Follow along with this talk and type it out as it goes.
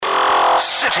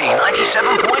City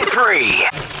 97.3.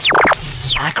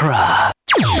 Accra.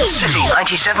 City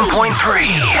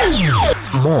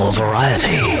 97.3. More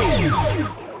variety.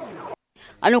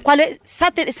 Anu kwale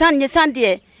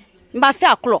Sunday mba fe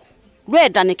aklo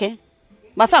red anike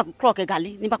mba fe aklo ke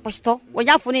gali ni ba posto wo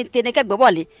ya funi tene ke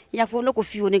gbebole ya fu no ko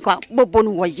fi oni kwa gbogbo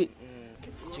nu woye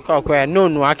chika ko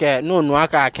no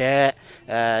aka ke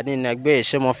ni na gbe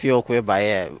se mo fi okwe ba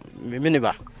ye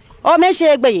miniba o me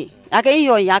se gbe yi ake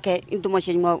yo ya ke ntumo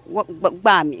se mo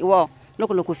gba mi wo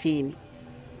loko fi mi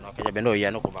no ke be no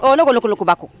ye no ko ba o loko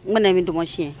ba ko ngana mi ntumo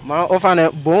se ma o fa ne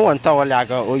bon won ta wole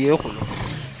aga o ye ko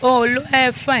oh lo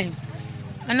fine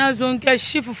ana zonke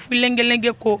shifu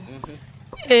fulenge ko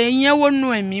yen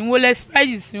wonu emi wo le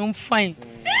spices un fine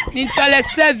ni tole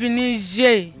 7 ni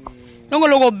je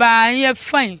ngolo ba yen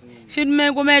fine she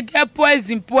me go me get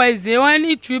poison one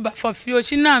ni tree ba for fio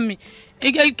she na mi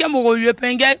ke mo go le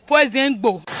penge poison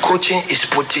gbo. Coaching is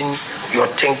putting your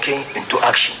thinking into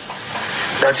action.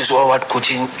 That is what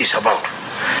coaching is about.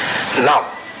 Now,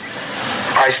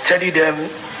 I studied them,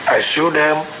 I showed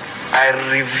them, I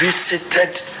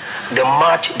revisited the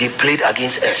match they played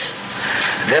against us.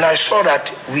 Then I saw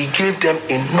that we gave them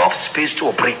enough space to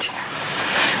operate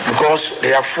because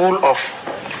they are full of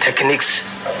techniques.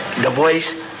 The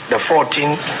boys, the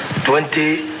 14,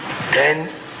 20, 10,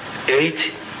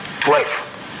 8, 12.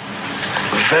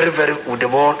 Very, very with the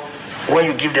ball when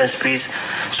you give them space.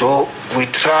 So we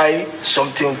try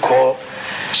something called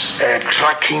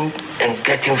tracking and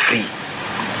getting free.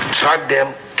 Track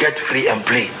them, get free and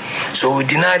play. So we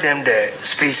deny them the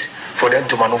space for them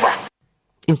to maneuver.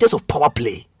 In terms of power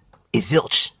play, it's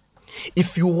zilch.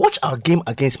 If you watch our game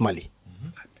against Mali,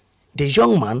 the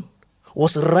young man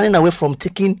was running away from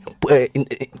taking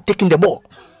the ball.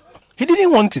 He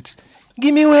didn't want it.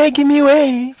 Give me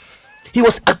way. He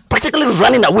was practically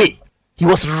running away. He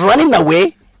was running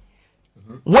away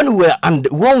when we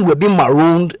were being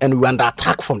marooned and we were under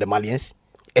attack from the Malians,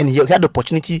 and he had the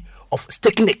opportunity of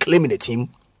staking a claim in the team.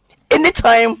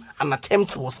 Anytime an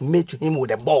attempt was made to him with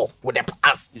the ball, with the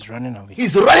pass, he's running away,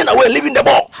 leaving the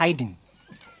ball, hiding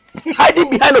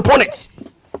behind opponent.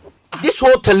 This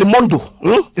whole Telemundo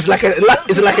is like it's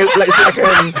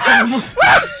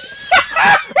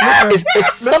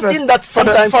something that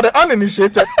sometimes for the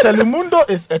uninitiated, Telemundo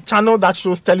is a channel that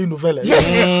shows telenovelas. Yes.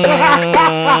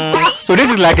 So this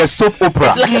is like a soap opera.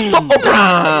 It's like a soap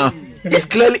opera. This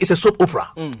clearly is a soap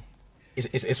opera.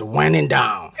 It's winding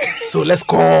down. So let's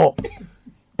call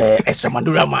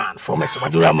Extremadura man from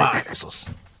Extremadura man.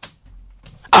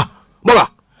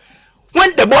 Mora,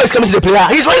 when the boy is coming to the player,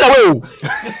 he's running away.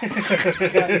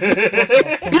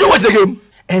 You know what's the game?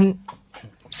 And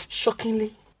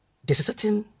shockingly, there's a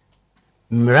certain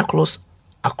miraculous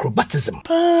acrobatism.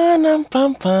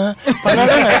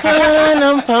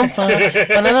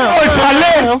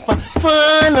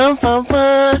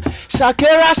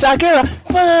 Shakira.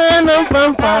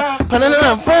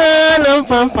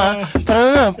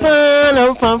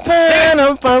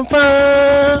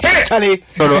 Charlie.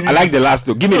 No, I like the last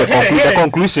two. Give me the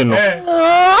conclusion. No.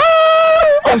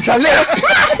 Charlie.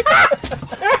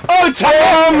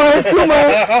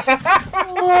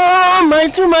 My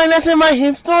two minus and my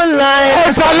hips don't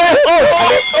lie.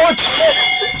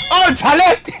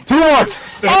 Charlie. Too much.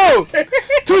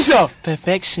 Too sure.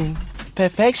 Perfection.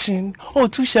 Oh,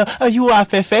 too sure. You are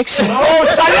perfection.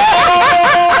 Charlie.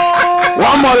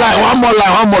 One more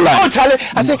line. Oh, Charlie.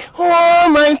 I say,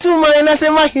 my two minus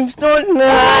and my hips don't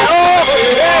lie.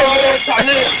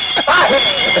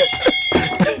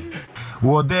 We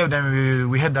were there, then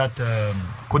we heard that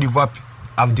Côte d'Ivoire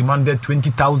have demanded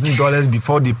 $20,000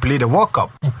 before they play the World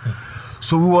Cup.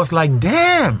 So we was like,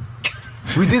 damn,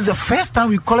 this is the first time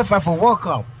we qualify for World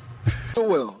Cup.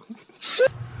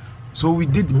 So we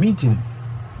did meeting.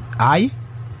 I,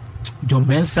 John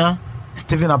Mensah,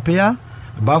 Stephen Appiah,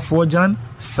 Bafojan,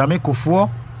 Sami Kofo,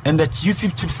 and the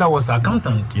Yusuf Chipsa was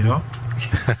accountant, you know.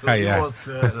 So he was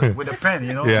with a pen,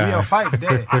 you know. We are 5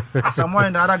 there. Someone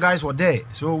and the other guys were there.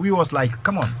 So we was like,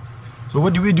 come on. So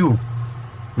what do?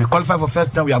 We qualify for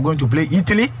first time. We are going to play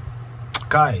Italy.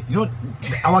 Kai, you know,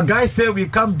 our guys say we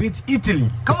can't beat Italy.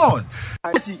 Come on.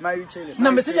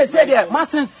 Na message say there,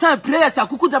 masen san prayers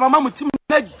akuku da mama mutim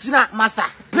na gina masa.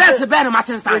 Prayers be na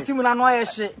masen san. Team na no ye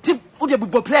hye. Tip wo de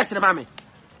bubo prayers na mama.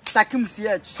 Sakim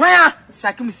CH. Hwan?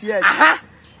 Sakim CH. Aha.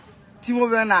 Timo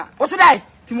Werner. What's that?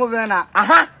 Timo Werner.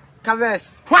 Aha. Caves.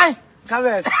 Hwan?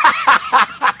 Caves.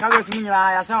 Caves mu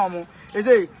nyina ya san omo.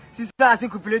 Eze sisa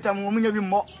sikupulator mu nya bi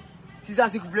mo. Sisa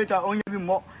sikupulator onya bi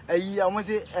mo. Ayi omo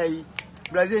se ayi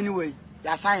Brazil anyway.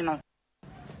 Ya sign no.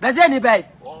 Brazil ni bay.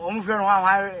 Omo fẹ́ no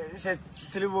ha se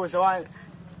Silva se wa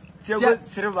Thiago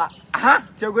Silva. Aha.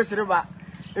 Thiago Silva.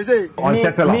 You say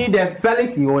me the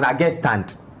Felix you own get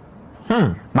stand.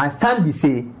 My stand be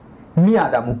say me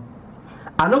Adamu.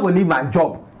 I not gonna leave my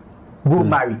job, go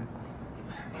marry.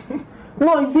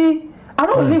 No, you see, I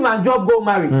don't leave my job, go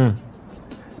marry.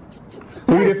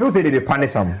 So you feel say they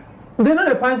punish them. They know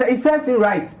the punishment. It serves him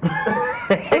right.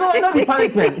 No, not the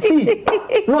punishment. See,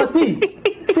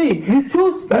 you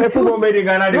choose.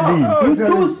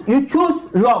 You choose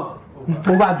love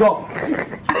over job.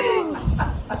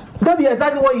 That be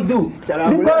exactly what you do.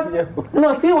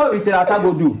 Because see what Richard Atta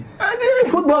go do.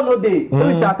 Football no day.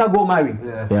 Richard Atta go marry.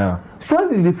 Yeah. So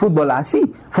if you be footballer,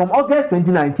 see, from August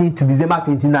 2019 to December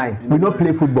 29, we don't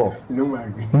play football. You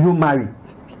don't marry.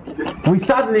 We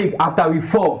start league after we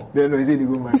fall. They say they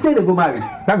go marry. You say they go marry.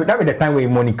 That be the time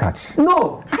when money catch.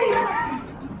 No.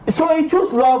 So you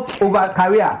choose love over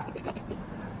career.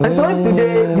 And so if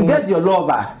today you get your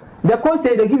lover, the coach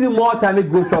say they give you more time to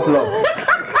go chop love.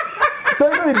 So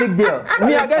it's not a big deal.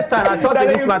 Me, I get stand. I talk to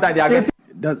this matter.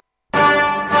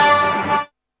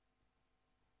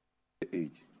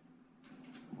 Age.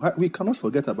 We cannot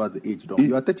forget about the age, though.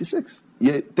 You are 36.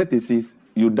 Yeah, 36.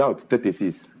 You doubt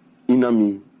 36. Inner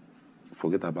me,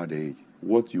 forget about the age.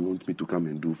 What you want me to come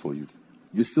and do for you?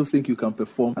 You still think you can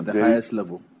perform at the highest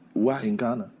level? Why? In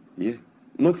Ghana? Yeah.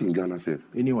 Not in Ghana, sir.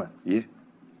 Anywhere? Yeah.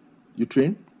 You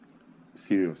train?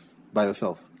 Serious. By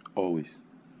yourself? Always.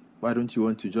 Why don't you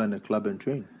want to join a club and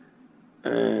train?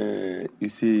 You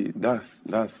see, that's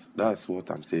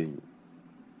what I'm saying.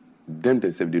 Them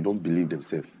themselves, they don't believe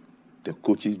themselves. The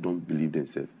coaches don't believe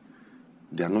themselves.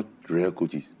 They are not real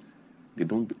coaches. They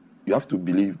don't. You have to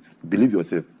believe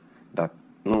yourself that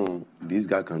no, this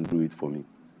guy can do it for me.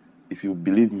 If you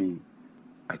believe me,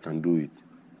 I can do it.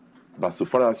 But so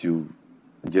far as you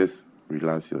just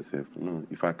relax yourself, no.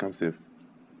 If I come safe,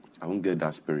 I won't get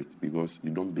that spirit because you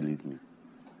don't believe me.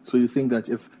 So you think that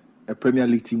if a Premier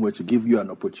League team were to give you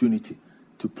an opportunity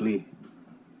to play,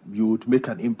 you would make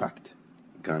an impact?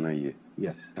 Ghana, yeah.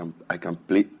 Yes. I can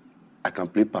play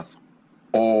past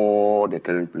all the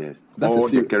current players.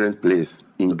 That's the current players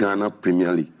in Ghana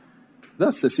Premier League.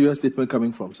 That's a serious statement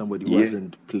coming from somebody who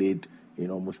hasn't played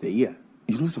in almost a year.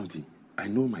 You know something? I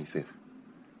know myself.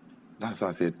 That's why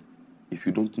I said, if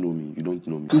you don't know me, you don't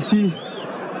know me. You see,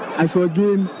 as for a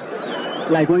game,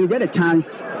 like when you get a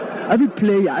chance, every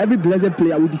blessed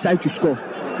player will decide to score,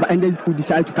 and then will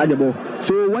decide to catch the ball.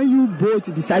 So when you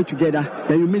both decide together,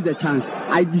 then you miss the chance.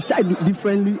 I decide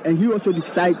differently, and he also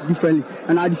decide differently,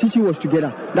 and our decision was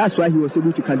together. That's why he was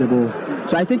able to catch the ball.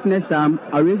 So I think next time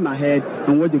I'll raise my head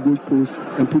and watch the goal post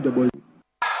and put the ball.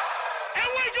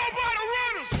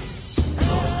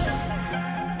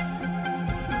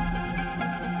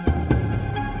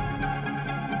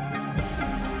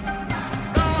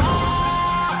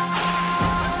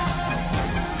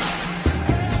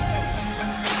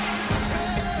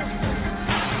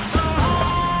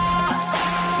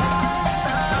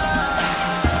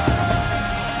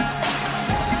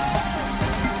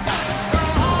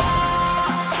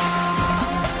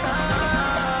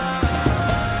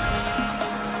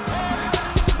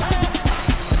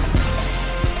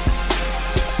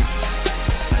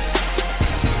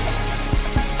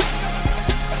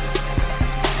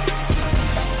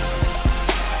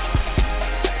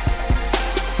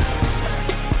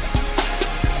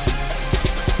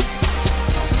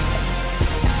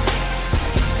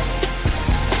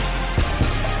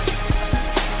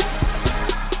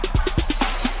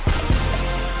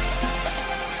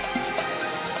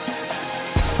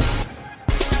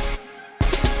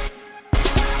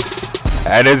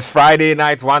 And it's Friday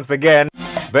night once again.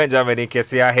 Benjamin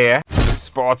Iketia here.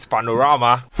 Sports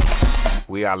Panorama.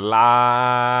 We are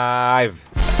live.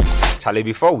 Charlie,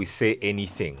 before we say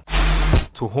anything,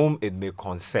 to whom it may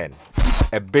concern,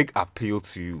 a big appeal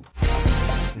to you.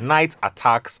 Night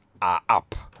attacks are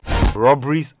up.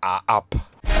 Robberies are up.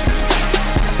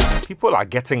 People are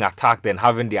getting attacked and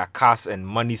having their cars and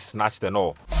money snatched and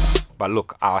all. But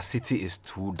look, our city is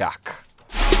too dark.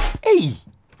 Hey!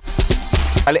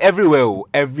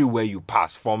 Everywhere you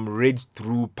pass, from Ridge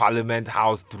through Parliament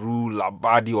House through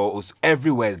Labadi, or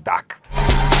everywhere is dark.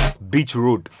 Beach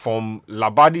Road, from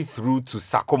Labadi through to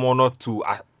Sakomono to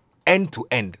end to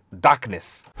end,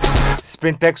 darkness.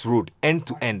 Spintex Road, end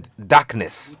to end,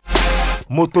 darkness.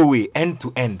 Motorway, end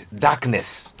to end,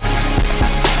 darkness.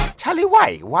 Charlie,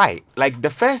 why? Like,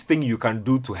 the first thing you can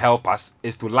do to help us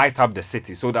is to light up the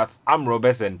city so that armed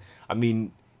robbers and,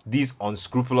 these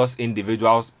unscrupulous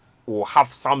individuals will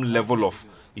have some level of,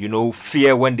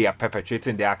 fear when they are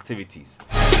perpetrating their activities.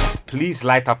 Please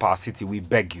light up our city. We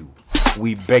beg you.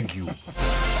 We beg you.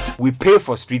 We pay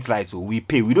for street lights. We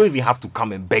pay. We don't even have to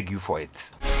come and beg you for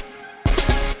it.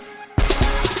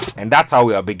 And that's how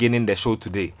we are beginning the show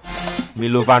today.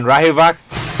 Milo van Rahevac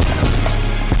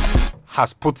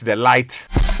has put the light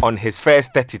on his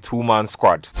first 32-man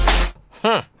squad.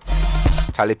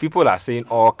 Charlie, people are saying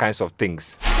all kinds of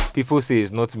things. People say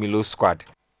it's not Milo's squad.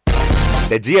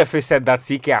 The GFA said that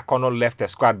CK Akono left the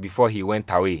squad before he went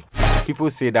away.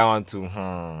 People say that one too.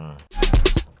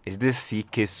 Is this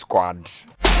CK squad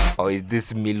or is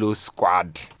this Milo's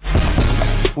squad?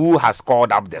 Who has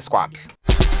called up the squad?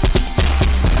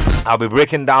 I'll be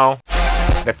breaking down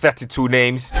the 32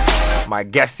 names. My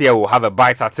guest here will have a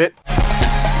bite at it.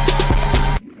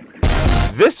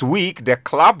 This week, the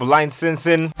club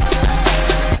licensing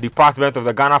department of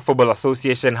the Ghana Football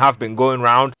Association have been going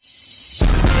round.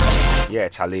 Yeah,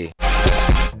 Charlie.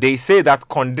 They say that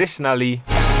conditionally,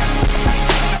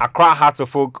 Accra Hearts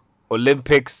of Oak,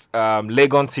 Olympics,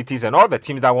 Legon Cities, and all the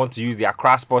teams that want to use the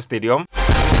Accra Sports Stadium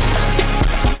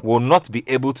will not be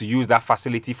able to use that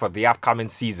facility for the upcoming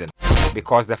season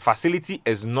because the facility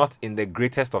is not in the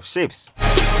greatest of shapes.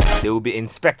 They will be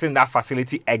inspecting that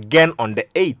facility again on the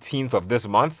 18th of this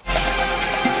month.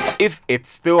 If it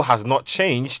still has not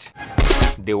changed,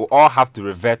 they will all have to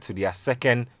revert to their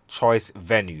second choice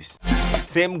venues.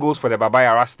 Same goes for the Baba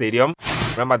Yara Stadium.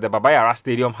 Remember, the Baba Yara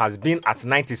Stadium has been at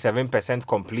 97%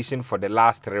 completion for the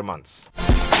last 3 months.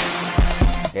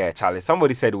 Yeah, Charlie,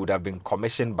 somebody said it would have been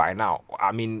commissioned by now.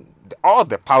 I mean, all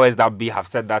the powers that be have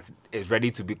said that it's ready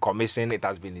to be commissioned. It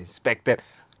has been inspected.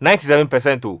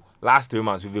 97% to last 3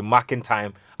 months. We've been marking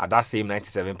time at that same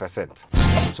 97%.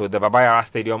 So the Baba Yara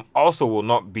Stadium also will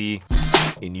not be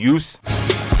in use.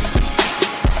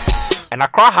 And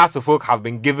Accra Hearts of Oak have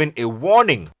been given a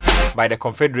warning by the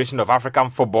Confederation of African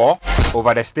Football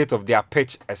over the state of their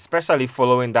pitch, especially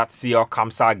following that CL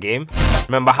Kamsa game.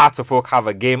 Remember, Hearts of Oak have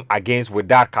a game against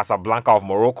Wydad Casablanca of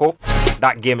Morocco.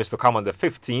 That game is to come on the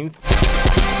 15th.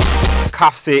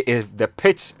 CAF say if the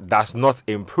pitch does not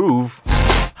improve,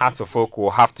 Hearts of Oak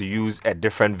will have to use a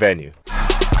different venue.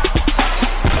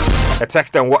 The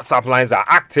text and WhatsApp lines are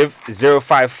active.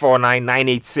 0549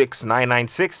 986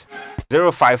 996.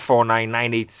 0549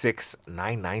 986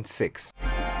 996.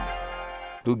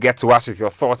 Do get to us with your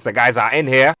thoughts. The guys are in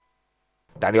here.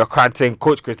 Daniel Cranton,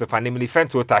 Coach Christopher Nimili,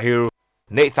 Fento Tahiru,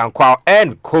 Nathan Kwao,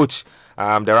 and Coach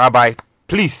the Rabbi.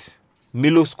 Please,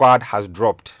 Milo squad has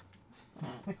dropped.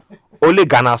 Ole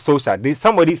Ghana Social.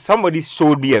 Somebody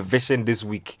showed me a vision this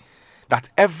week that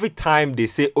every time they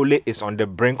say Ole is on the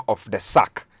brink of the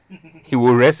sack, he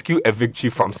will rescue a victory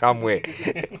from somewhere.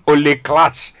 Ole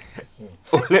Clutch,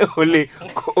 Ole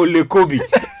Kobe,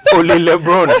 Ole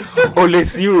LeBron, Ole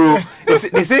Zero.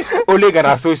 They say Ole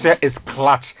Ghana Social is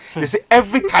clutch. They say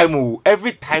every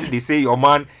time they say your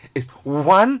man is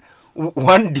one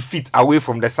defeat away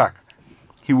from the sack,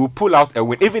 he will pull out a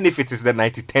win. Even if it is the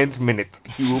 90th minute,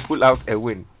 he will pull out a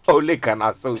win. Ole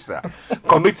Ghana Social.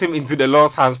 Commit him into the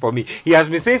Lord's hands for me. He has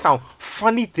been saying some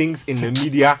funny things in the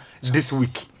media this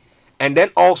week. And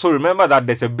then also remember that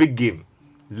there's a big game.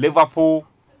 Liverpool,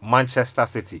 Manchester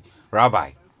City.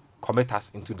 Rabbi, commit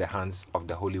us into the hands of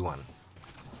the Holy One.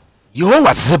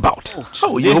 Yehovah Zebaoth.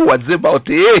 Oh, Yehovah Zebaoth.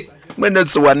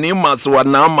 Menes wanima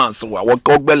swanama swa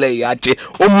wakogbele yache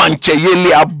o manche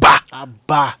yele aba.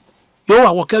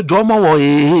 Yo wake joma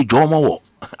wo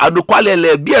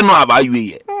adukwalele bie no abawe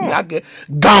ye. Yake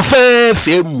ganfe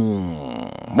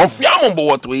femu. Mo fiamu bo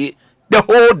woto ye. The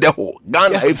whole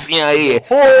Ghana efia ye.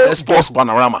 Sports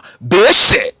panorama.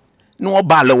 Beshe no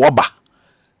obale woba.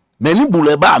 Many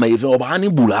bule ba me even oba ni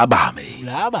bula ba me.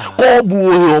 Ko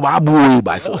bu oba bu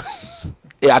by force.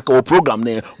 E aka program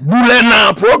ne bule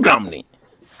na program ni.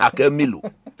 Aka Milo.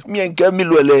 Mi enke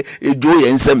Milo ele ejo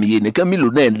ye nsem ye ne ka Milo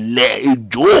na le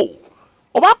ejo.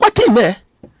 Oba kwati me.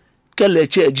 Ke le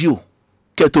cheji o.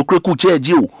 Ke to kreku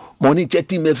cheji o. Money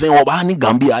cheti me fen oba ni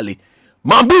Gambia le.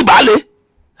 Mambi bale.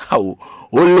 Oh,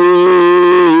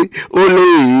 ole,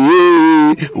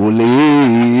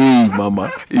 mama,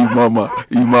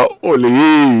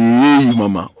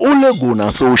 ole go na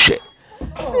so she.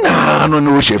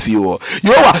 No chef you.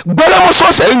 You are better so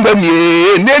saying them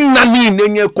ye,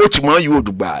 then coach man you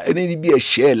do ba. Any be a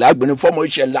share like when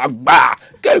information like ba.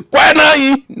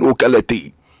 Kwana no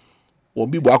kaleti.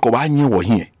 Won't be back over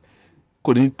here.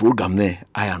 Couldn't program there.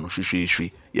 I am no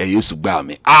she. Ya used to ba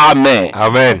me.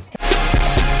 Amen.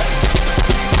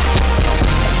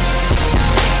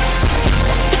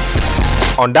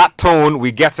 On that tone,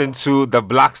 we get into the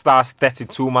Black Stars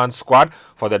 32-man squad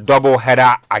for the double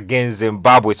header against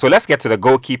Zimbabwe. So let's get to the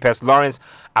goalkeepers. Lawrence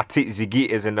Ati Zigi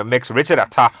is in the mix. Richard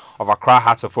Atta of Accra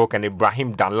Hearts of Oak and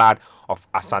Ibrahim Danlad of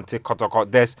Asante Kotoko.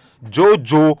 There's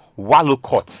Jojo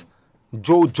Walukot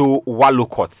Jojo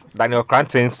Wallacott, Daniel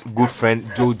Cranton's good friend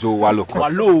Jojo Wallacott.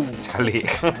 Wallo. Charlie.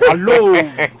 Wallo.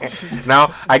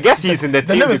 Now, I guess he's in the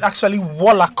The team. name is actually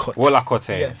Wallacott. Wallacott.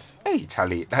 Yes. Hey,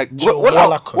 Charlie. Like, Joe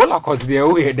Wallacott, the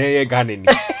way they're gunning.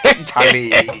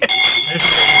 Charlie.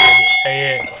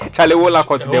 Charlie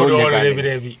Wallacott, the way they're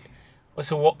gunning. What's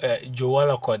Joe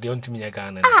Wallacott, the only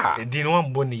Ghana? The Dino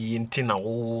one Bonnie in Tina,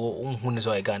 who is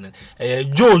a Ghana.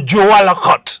 Joe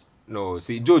Wallacott. No,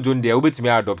 see, Joe John, they'll be to me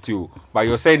adopt you, but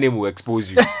your surname will expose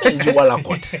you. Joe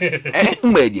Wallacott.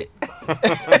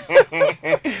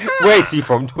 Where is he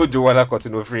from? Joe Wallacott,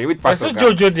 no free. Which part of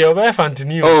Jojo, they're very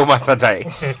fancy. Oh, Masajai.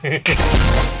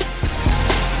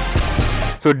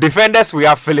 So defenders, we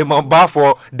have Philemon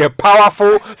Bafo, the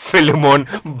powerful Philemon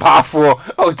Bafo.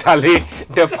 Oh, Charlie,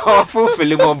 the powerful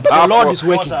Philemon Bafo. The Lord is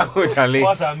working. Oh, Charlie.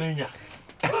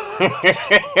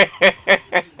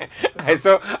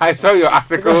 I saw your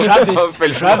article.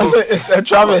 It's a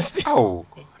travesty. Oh,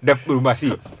 the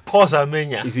Pause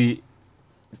Armenia. You see,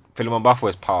 Philemon Bafo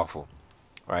is powerful,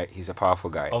 right? He's a powerful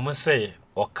guy. I must say,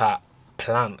 Oka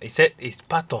plan. He said it's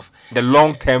part of the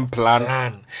long-term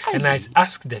plan. And I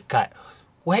asked the guy,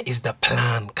 where is the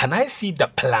plan? Can I see the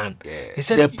plan? Yeah. He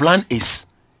said the plan is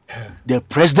the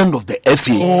president of the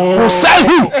FA will sell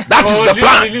him. That is the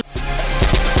plan.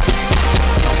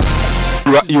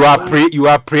 You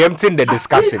are preempting the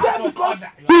discussion.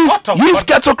 He's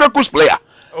Ketsokreku's player.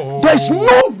 There's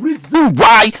no reason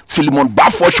why Philemon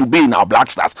Bafo should be in our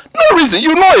Black Stars. No reason.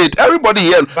 You know it. Everybody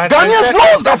here. Ghanaians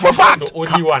knows that for a fact. The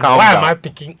only one. Why am I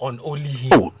picking on only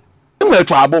him?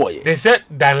 Oh, they said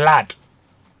Danlad.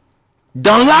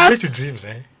 Danlad? To dreams,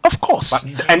 eh? Of course. But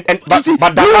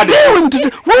Danlad we'll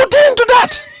get into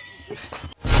that.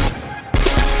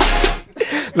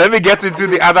 Let me get into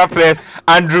the other players.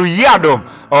 Andrew Yadom,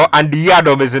 or Andy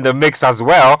Yadom, is in the mix as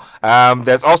well.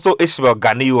 There's also Ishmael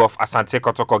Ganiyu of Asante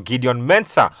Kotoko, Gideon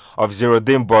Mensah of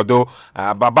Zerodin Bordeaux,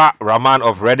 Baba Rahman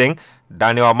of Reading,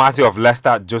 Daniel Amati of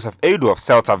Leicester, Joseph Edu of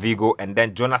Celta Vigo, and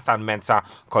then Jonathan Mensah,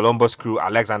 Columbus Crew,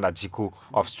 Alexander Jiku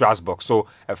of Strasbourg. So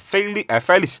a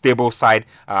fairly stable side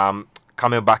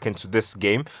coming back into this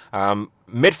game.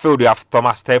 Midfield, we have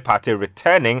Thomas Tepate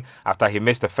returning after he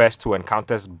missed the first two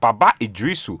encounters. Baba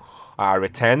Idrisu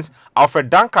returns. Alfred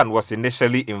Duncan was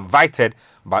initially invited,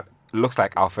 but looks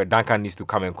like Alfred Duncan needs to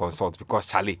come and consult because,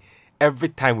 Charlie, every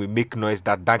time we make noise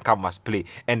that Duncan must play,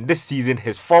 and this season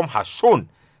his form has shown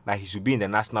that he should be in the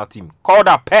national team. Called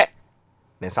up pet,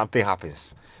 then something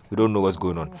happens. We don't know what's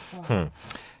going on.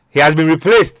 He has been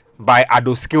replaced by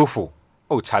Ado Skillful.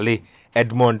 Oh, Charlie,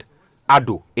 Edmond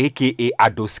Ado, aka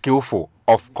Ado Skillful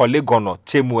of Kolegono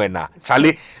Chemuena.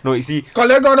 Charlie, no, you see,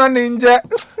 Kolegono Ninja.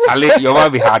 Charlie, you might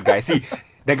be hard guy. See,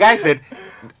 the guy said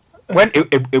when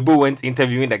Ebo went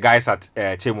interviewing the guys at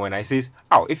Chemuena, he says,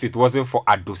 "Oh, if it wasn't for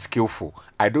Ado Skillful,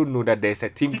 I don't know that there's a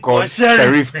team called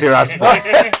Sheriff Tiraspol."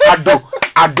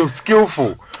 Ado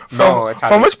Skillful.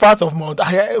 From which part of Mount?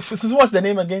 What's the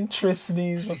name again?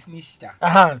 Trisnista.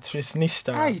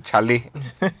 Trisnista. Hi, Charlie.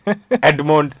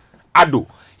 Edmond Ado.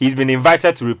 He's been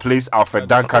invited to replace Alfred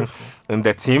Duncan in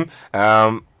the team.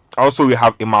 Also, we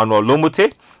have Emmanuel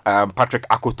Lomote, Patrick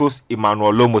Akotos,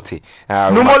 Emmanuel Lomote.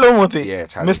 Numo Lomote? Yeah,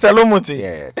 Charlie. Mr. Lomote?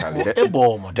 Yeah, Charlie.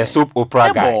 The soap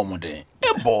opera guy.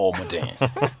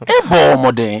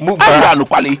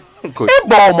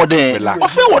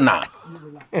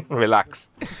 Relax.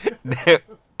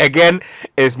 Again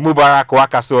is Mubarak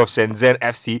Wakaso of Shenzhen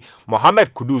FC.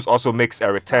 Mohamed Kudus also makes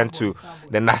a return to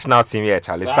the national team here,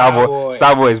 Charlie.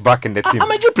 Starboy is back in the team.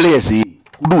 Amaji players,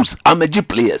 Kudus, Amaji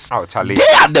players. Oh, Charlie. They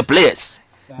are the players.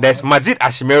 There's Majid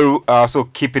Ashimeru also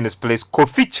keeping his place.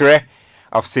 Kofi Chere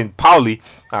of St. Pauli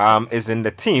is in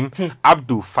the team.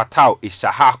 Abdul Fatau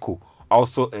Ishahaku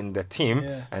also in the team.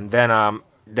 Yeah. And then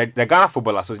the Ghana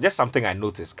Football Association, just something I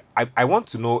noticed. I want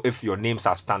to know if your names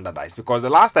are standardized, because the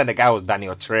last time the guy was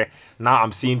Daniel Chere, now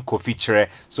I'm seeing Kofi Chere.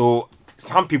 So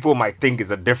some people might think it's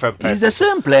a different person. He's the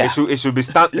same player. It should be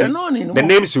the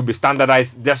names should be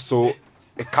standardized just so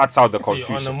it cuts out the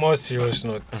confusion. On a more serious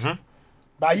note,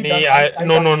 no,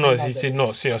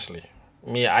 seriously.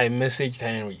 I messaged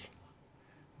Henry.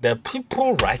 The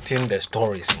people writing the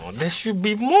stories, there should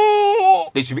be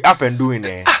more. They should be up and doing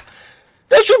it.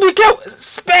 They should be careful.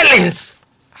 Spellings.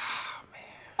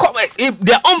 Come on, if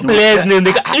their own player's name,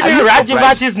 even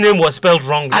Rajivach's name was spelled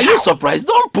wrong. Are you surprised?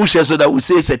 Don't push us so that we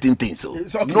say certain things. So.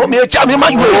 Okay. No, me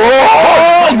my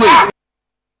way.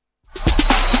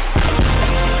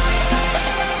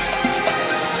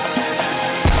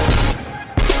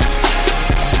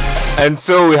 And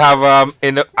so we have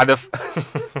in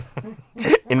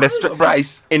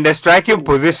the striking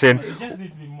position. They just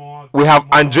need to be more We have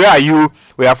Andrea Ayew,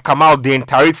 we have Kamal Din,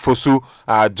 Tariq Fosu,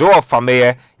 Joel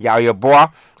Fameye, Yaya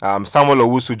Boa, Samuel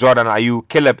Owusu, Jordan Ayew,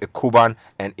 Caleb Ekuban,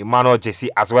 and Emmanuel Jesse,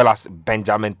 as well as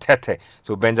Benjamin Tete.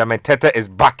 So Benjamin Tete is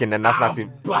back in the national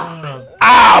team.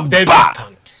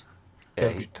 Debutant.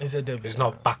 It's a debut. It's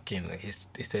not backing.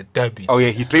 It's a debut. Oh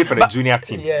yeah, he played for the junior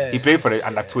teams. Yes. He played for the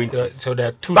under 20s. So there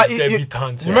are two But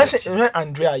debutants. you mentioned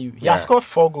Andrea Ayew. He has scored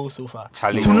 4 goals so far.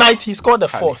 Charlie. Tonight he scored the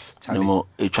 4th. No more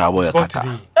HR boy Scored Kaka.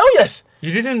 today. Oh yes.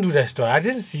 You didn't do that story. I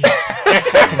didn't see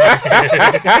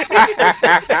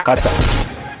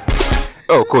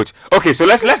Oh, coach. Okay, so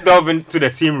let's delve into the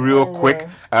team real quick.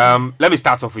 Let me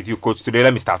start off with you, coach. Today,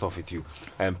 let me start off with you.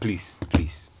 Please.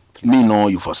 Me know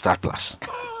you for start plus.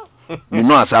 You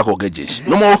know as I go get James.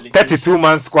 No more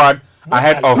 32-man squad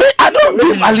ahead of. Me, I don't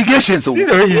give allegations. See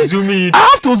the way he's zooming in. I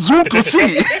have to zoom to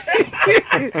see.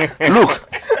 Look,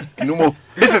 no more.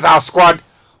 This is our squad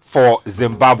for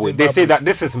Zimbabwe. They say that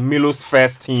this is Milo's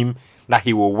first team that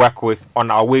he will work with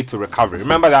on our way to recovery.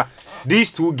 Remember that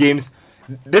these 2 games,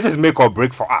 this is make or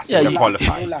break for us in the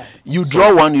qualifiers. You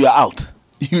draw one, you are out.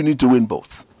 You need to win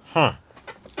both. Are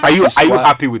you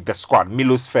happy with the squad,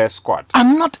 Milo's first squad?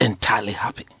 I'm not entirely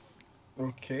happy.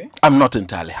 Okay. I'm not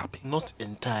entirely happy. Not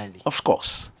entirely. Of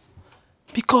course.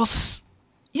 Because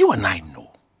you and I know.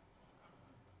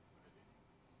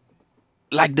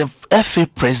 Like the FA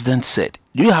president said,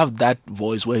 do you have that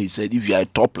voice where he said, if you are a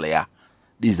top player,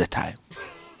 this is the time?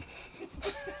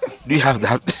 Do you have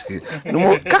that? No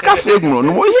more Kaka fake no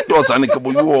more. He does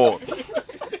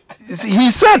he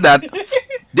said that.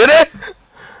 Did it?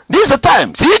 This is the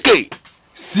time. CK.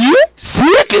 See?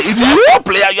 If you're a top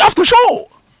player, you have to show.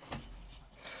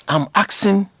 I'm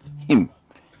asking him.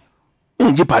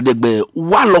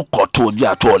 Walokot.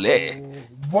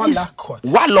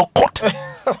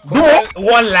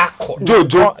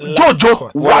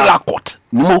 Jojo Walakot.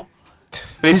 No.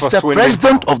 He's the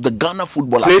president of the Ghana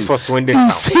football Plays for Swindon.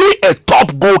 Is he a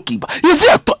top goalkeeper? Is he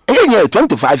a top?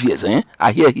 25 years, eh?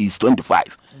 I hear he's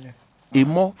 25. A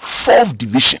more 4th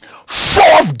division.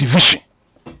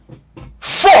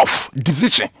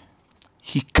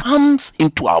 He comes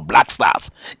into our Black Stars.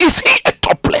 Is he a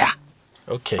top player?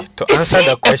 Okay, to answer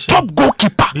the question, a top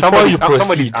goalkeeper?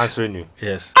 Somebody's answering you.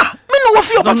 Yes. No.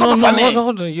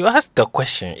 Hold on. You asked the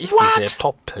question if he's a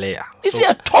top player. Is he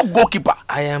a top goalkeeper?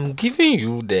 I am giving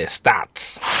you the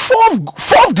stats.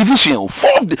 4th division.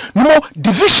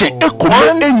 Division.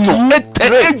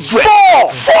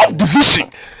 4th division.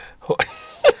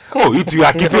 Oh, you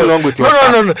are keeping along with your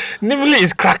No. Nivili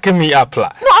is cracking me up. No,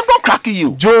 I'm not cracking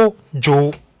you. Joe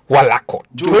Walakot,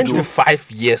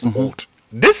 25 years old.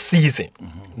 This season,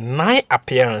 9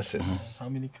 appearances. How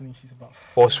many clean sheets about?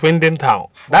 For Swindon Town.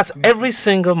 That's every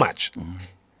single match.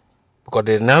 Because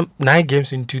there's 9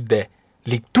 games into the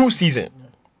League 2 season.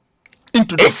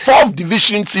 Into the 4th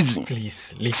division season.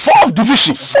 Please. 4th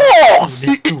division. 4th.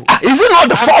 Is it not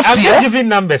the 4th tier? I'm giving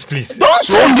numbers, please. Don't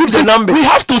say the numbers. We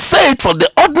have to say it for the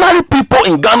ordinary people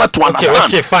in Ghana to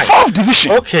understand. Okay, fine. 4th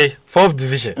division. Okay, 4th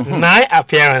division. 9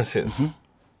 appearances.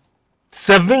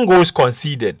 7 goals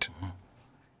conceded.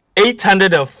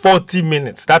 840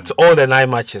 minutes. That's all the 9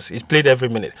 matches. He's played every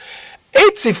minute.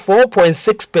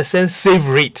 84.6% save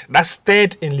rate. That's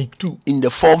 3rd in League 2. In the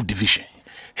 4th division.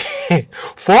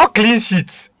 4 clean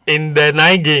sheets in the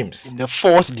 9 games. In the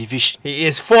 4th division. He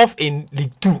is 4th in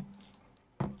League 2.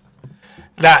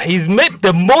 Now, he's made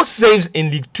the most saves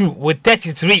in League 2 with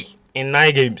 33 in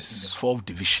 9 games. In the 4th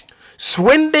division.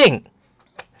 Swindon,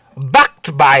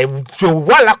 backed by Joe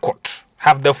Walakot,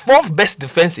 have the 4th best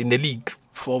defense in the league.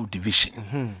 4th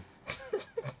division.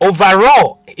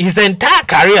 Overall, his entire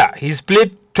career, he's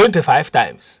played 25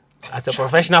 times as a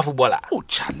professional footballer. Oh,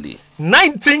 Charlie.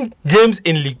 19 games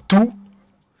in League 2,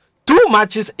 2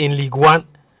 matches in League 1,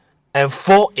 and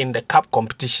 4 in the cup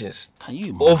competitions. Can you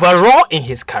imagine? Overall, in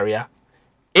his career,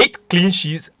 8 clean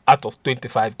sheets out of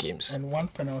 25 games. And 1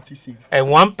 penalty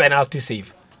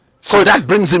save. So that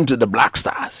brings him to the Black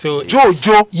Stars. So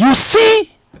Jojo, you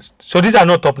see? So these are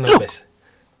not top numbers.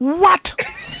 Look, what?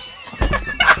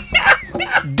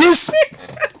 This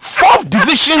 4th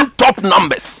division top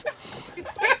numbers.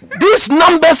 These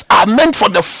numbers are meant for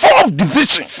the 4th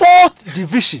division. 4th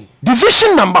division.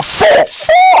 Division number 4.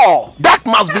 That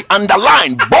must be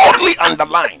underlined, boldly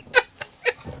underlined.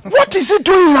 What is it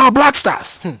doing in our Black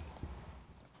Stars?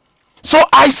 So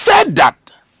I said that,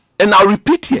 and I'll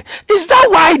repeat here. Is that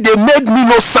why they made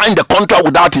Milo sign the contract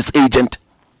without his agent?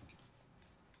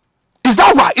 Is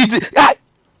that why?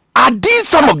 Are these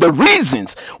some of the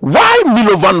reasons why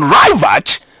Milovan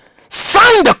Rajvac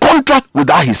signed the contract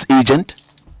without his agent?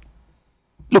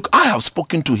 Look, I have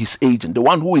spoken to his agent, the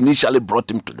one who initially brought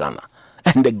him to Ghana,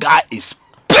 and the guy is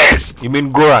pissed. pissed. You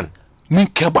mean Goran?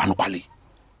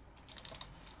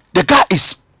 The guy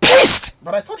is pissed.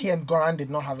 But I thought he and Goran did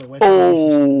not have a working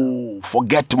relationship. Oh,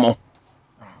 forget more.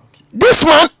 This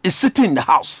man is sitting in the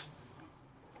house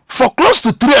for close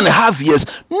to 3.5 years.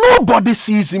 Nobody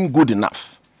sees him good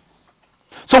enough.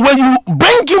 So when you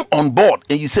bring him on board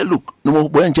and you say, look, no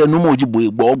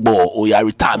more or your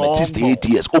retirement is 8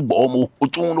 years. Bama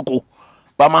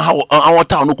how our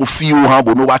town no feel how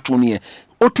no what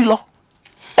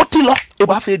Otilo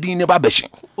eba fedi ne ba beshin.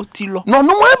 Otilo. No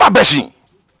more eba beshin.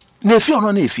 Nefio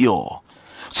no nefio.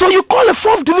 So you call a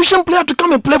 4th division player to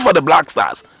come and play for the Black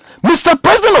Stars. Mr.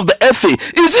 President of the FA,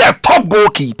 is he a top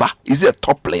goalkeeper? Is he a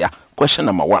top player? Question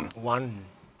number 1.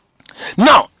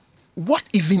 Now, what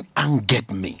even angered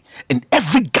me, and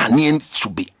every Ghanaian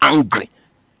should be angry.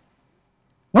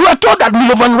 We are told that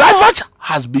Milovan Ravac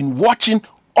has been watching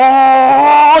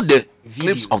all the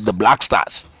clips of the Black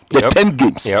Stars, the 10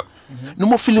 games. No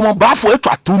more Philemon Bafo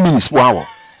for 2 minutes per hour.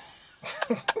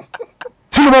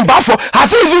 Philemon Bafo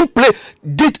has he even played?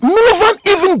 Did Milovan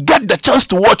even get the chance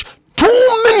to watch 2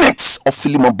 minutes of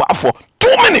Philemon Bafo?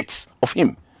 2 minutes of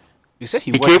him. They said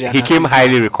he came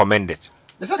highly recommended.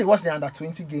 They said he watched the under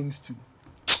 20 games too.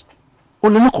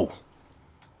 Olonoko.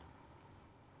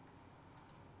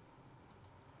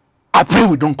 I pray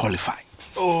we don't qualify.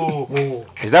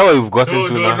 Is that what we've gotten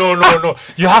to now? No.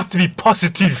 You have to be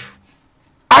positive.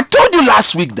 I told you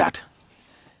last week that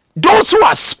those who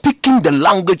are speaking the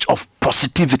language of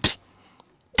positivity,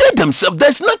 they themselves,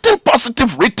 there's nothing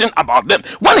positive written about them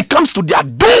when it comes to their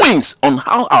doings on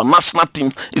how our national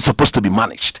team is supposed to be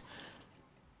managed.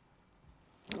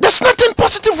 There's nothing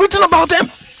positive written about them.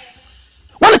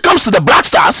 When it comes to the Black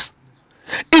Stars,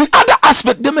 in other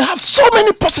aspects, they may have so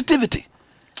many positivity.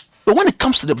 But when it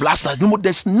comes to the Black Stars,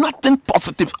 there's nothing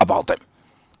positive about them.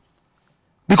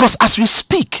 Because as we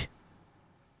speak,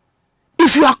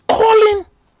 if you are calling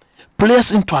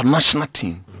players into our national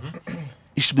team,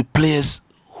 it should be players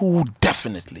who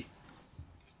definitely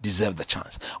deserve the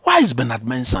chance. Why is Bernard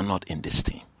Mensah not in this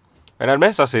team? Bernard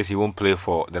Mensah says he won't play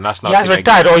for the national team. He has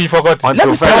retired or he forgot. Let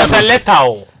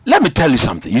me tell you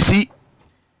something. You see,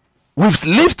 we've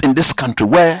lived in this country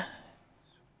where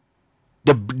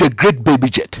the great Baby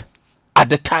Jet, at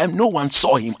the time, no one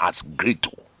saw him as great.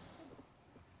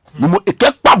 We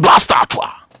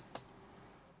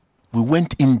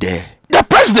went in there. The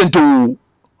president,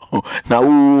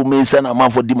 now me send a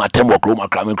man for the matembo kroma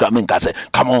kramin say,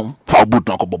 come on, for boot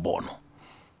no bobono.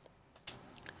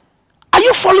 Are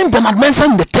you following Bernard Mensah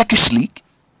in the Turkish league?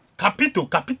 Capito.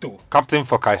 Captain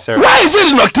for Kayseri. Why is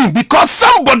it not team? Because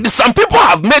some people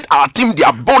have made our team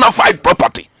their bona fide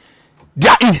property. They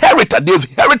are inherited. They've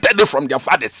inherited it from their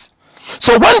fathers.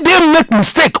 So when they make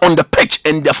mistake on the pitch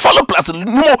and they follow plus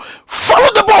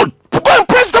follow the ball, go and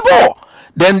press the ball.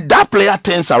 Then that player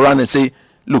turns around and say,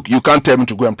 look, you can't tell me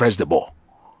to go and press the ball.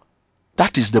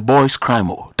 That is the boy's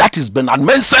crime. That is Bernard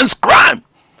Mensah's crime.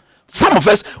 Some of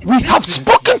us, we have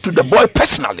spoken to the boy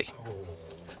personally.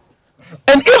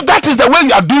 And if that is the way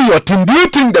you are doing your team, do you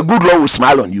think the good Lord will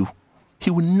smile on you? He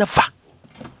will never.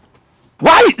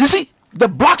 Why? You see, the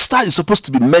Black Star is supposed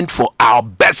to be meant for our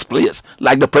best players,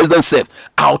 like the president said,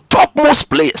 our topmost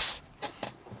players.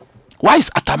 Why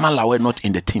is Ataman Lawe not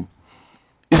in the team?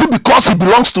 Is it because he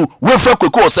belongs to Wilfred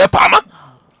Kweko or Sepama?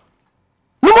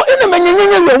 No,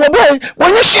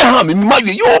 when you share him,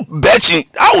 you're betching.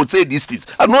 I would say these things.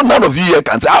 I know none of you here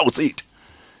can say. I would say it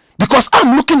because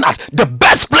I'm looking at the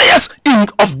best players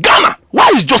of Ghana.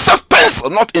 Why is Joseph Pencil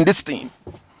not in this team?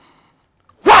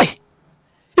 Why?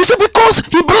 Is it because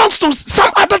he belongs to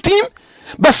some other team?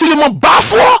 But Philemon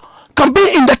Bafo can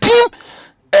be in the team.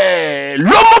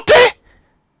 Lomote,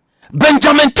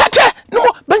 Benjamin Tete. No,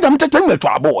 Benjamin Tete me to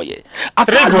aboye.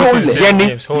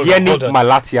 Yenny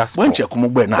Malatias. When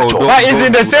Chekumugbe na. But he's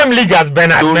in the same league as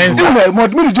Bernard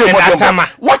Mensah.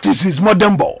 What is his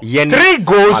modern ball? 3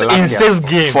 goals in 6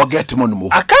 games. Forget Monumo.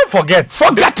 I can't forget.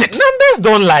 Forget it. Numbers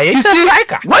don't lie. It's a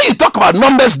striker. When you talk about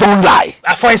numbers don't lie.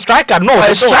 For a striker, no.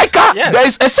 For a striker, there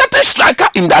is a certain striker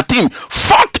in that team.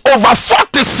 Fought over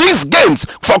 46 games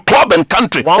for club and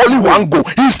country. Only one goal.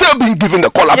 He's still being given the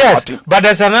call-up party. But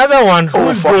there's another one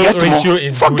whose goal ratio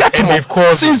is forget good.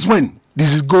 Him. Since when?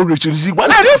 This is goal ratio. This is one.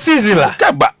 This season,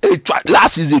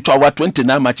 last season, it was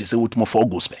 29 matches with more 4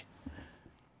 goals.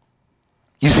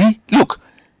 You see, look,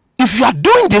 if you are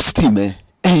doing this team, and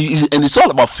it's all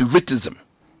about favoritism,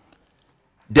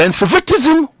 then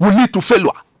favoritism will lead to failure.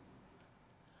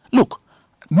 Look,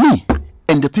 me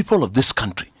and the people of this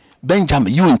country,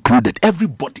 Benjamin, you included,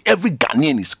 everybody, every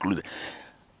Ghanaian is included.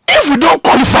 If we don't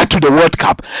qualify to the World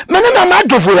Cup,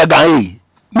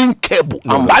 Mean cable.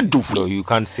 I'm bad to No, you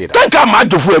can't say that. Can't come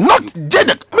mad to not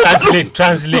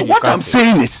Translate. What I'm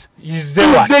saying is,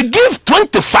 what? they give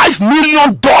 $25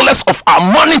 million of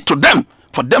our money to them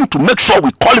for them to make sure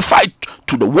we qualify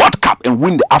to the World Cup and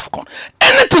win the AFCON.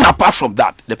 Anything apart from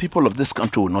that, the people of this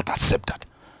country will not accept that.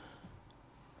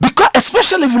 Because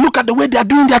especially if you look at the way they are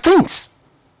doing their things.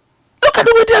 Look at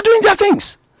the way they are doing their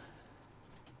things.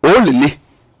 Lele,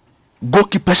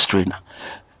 goalkeeper's trainer.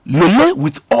 Lele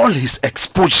with all his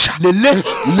exposure. Lele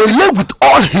with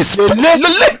all his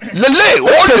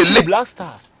Lele. Black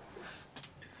Stars.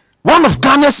 One of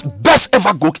Ghana's best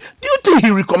ever goalkeeper. Do you think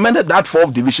he recommended that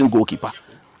 4th division goalkeeper?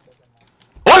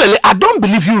 Lele, I don't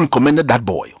believe you recommended that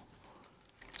boy.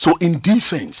 So in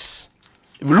defense,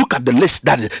 if you look at the list,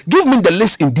 give me the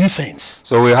list in defense.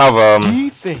 So we have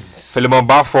defense. Philemon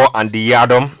Bafo, Andy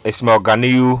Yadom, Ismail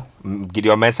Ganiyu,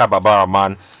 Gideon Mensah, Baba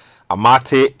Rahman,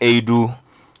 Amate Eidu,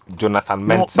 Jonathan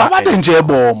Mensah. Baba Denje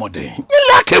ball modern.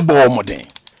 You like a ball modern.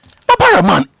 Baba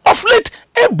Rahman, of late,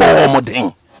 a ball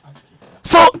modern.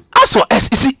 So as for us,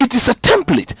 you see, it is a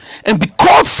template, and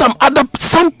because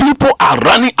some people are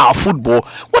running our football,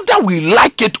 whether we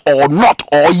like it or not,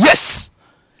 or yes,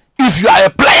 if you are a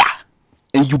player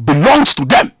and you belong to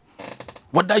them,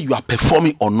 whether you are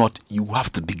performing or not, you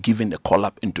have to be given a call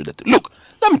up into the look.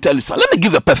 Let me tell you something. Let me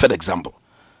give a perfect example.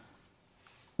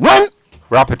 When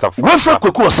wrap it up, Wilfred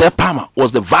Kweku Osei-Palmer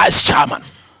was the vice chairman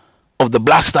of the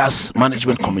Black Stars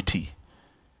Management Committee.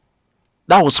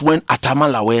 That was when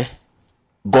Atama Lawe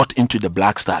got into the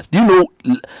Black Stars. Do you know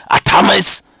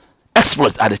Atama's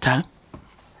exploits at the time?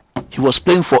 He was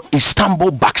playing for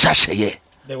Istanbul Başakşehir.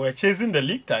 They were chasing the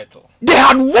league title. They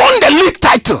had won the league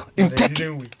title in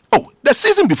Turkey. Oh, the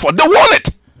season before, they won it.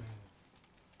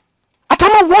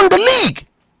 Atama won the league.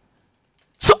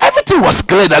 So everything was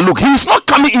clear that, look, he's not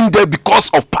coming in there because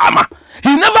of Palmer.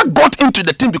 He never got into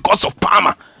the team because of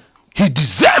Palmer. He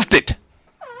deserved it.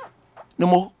 No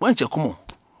more. When you come on,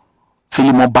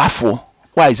 Philemon Bafo,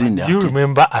 why is he in there? You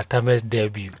remember Atama's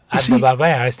debut at the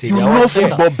Baba Stadium? You know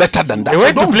football better than that. They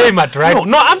went to play him at right.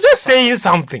 No, I'm just saying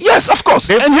something. Yes, of course.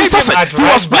 And he suffered. He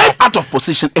was played out of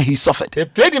position and he suffered. They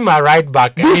played him at right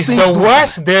back. It's the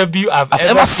worst debut I've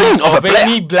ever seen of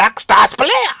any Black Stars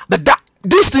player. But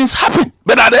these things happen.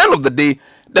 But at the end of the day,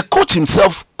 the coach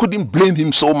himself couldn't blame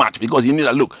him so much because he needed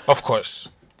a look. Of course.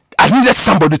 I needed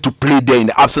somebody to play there in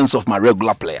the absence of my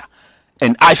regular player.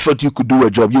 And I thought you could do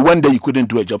a job. You went there, you couldn't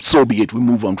do a job. So be it. We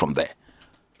move on from there.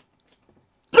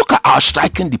 Look at our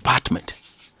striking department.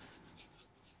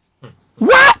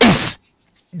 Why is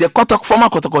the former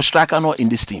Kotoko striker not in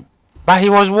this team? But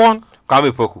he was one. Kwame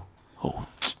Poku. Oh.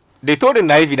 They told him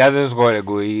that if he doesn't score a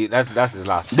goal, that's his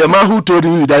last. The man who told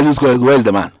him he doesn't score a goal, where's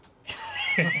the man?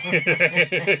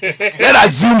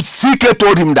 Let's assume CK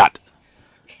told him that.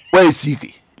 Where is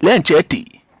CK?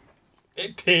 Lencheti.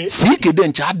 CK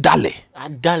then Adale.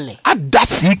 Ada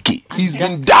CK. He's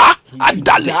been da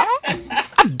Adale.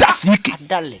 Ada CK.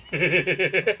 Daniel.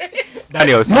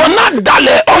 No, not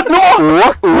Dale. Oh no.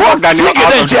 What Daniel?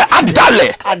 CK then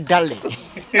Adale.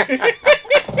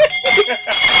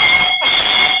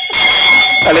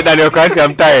 Daniel,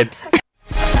 I'm tired.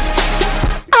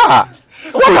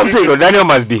 What I'm saying, so Daniel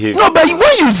must behave. No, but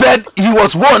when you said he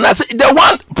was won, I said the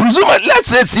one, presumably, let's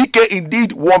say CK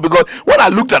indeed won, because when I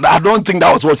looked at it, I don't think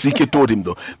that was what CK told him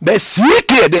though. But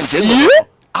CK then said,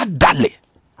 Adale.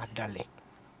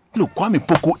 Look, Kwame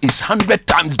Poku is 100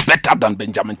 times better than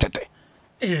Benjamin Tete.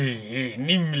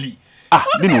 Namely.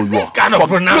 What is this kind of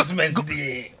pronouncements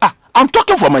there? I'm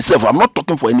talking for myself. I'm not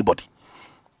talking for anybody.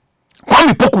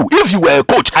 Kwame Poku, if you were a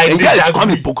coach, and yes,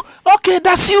 Kwame Poku, okay,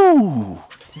 that's you.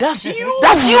 That's you.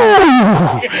 That's you.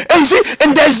 And you see,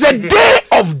 and there's the day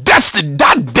of destiny.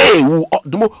 That day,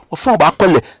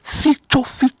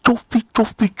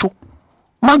 feature.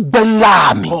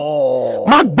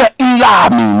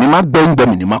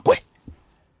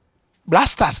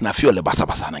 Blasters na fio le basa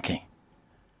basa na ken.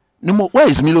 No more. Where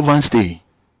is Milovan staying?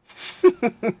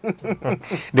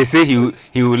 They say he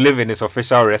will live in his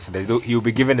official residence. He will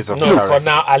be given his official residence. For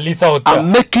now, Alisa Hotel.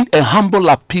 I'm making a humble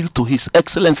appeal to His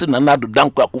Excellency Nana Addo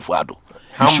Dankwa Akufo-Addo.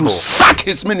 He should sack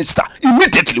his minister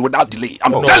immediately without delay.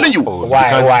 I'm telling you.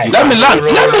 Why? Let me land.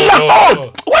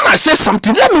 Oh, when I say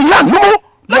something, let me land.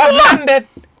 Let me land.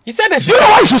 He said that. You know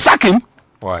why you should sack him?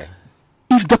 Why?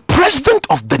 If the president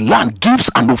of the land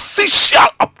gives an official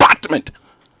apartment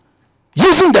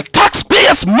using the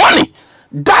taxpayers' money,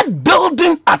 that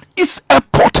building at East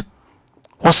Airport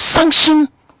was sanctioned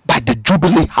by the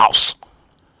Jubilee House.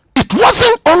 It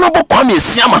wasn't Honorable Kwame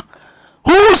Esiama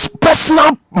whose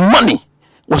personal money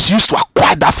was used to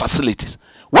acquire that facilities.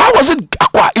 Why was it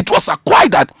acquired? It was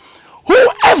acquired that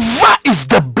whoever is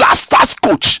the Blasters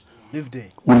coach Live there.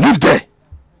 Who live there.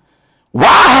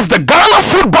 Why has the Ghana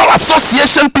Football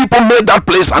Association people made that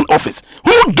place an office?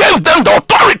 Who gave them the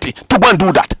authority to go and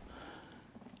do that?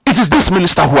 It is this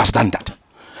minister who has done that.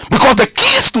 Because the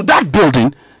keys to that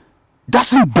building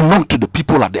doesn't belong to the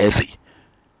people at the FA.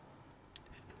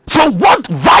 So what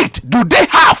right do they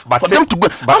have for them to go?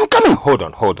 I'm coming. Hold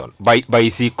on. But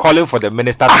you see, calling for the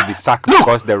minister to be sacked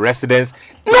because the residents.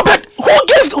 No, but who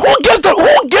gave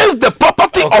the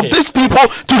property of these people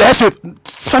to the FA?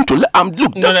 I'm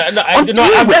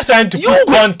just trying to put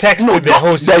context to the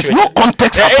whole situation. There is no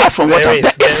context apart from what there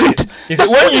isn't.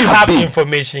 When you have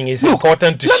information, it's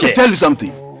important to share. Let me tell you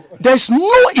something. There is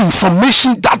no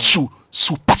information that should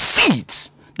supersede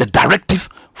the directive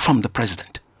from the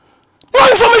president. No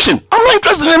information. I'm not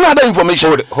interested in any other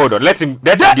information. Hold on. Let him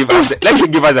give us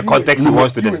the context he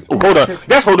wants to this. Hold on.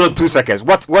 Just hold on 2 seconds.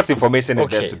 What information is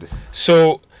there to this?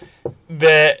 So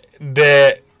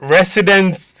the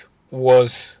residence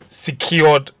was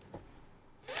secured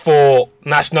for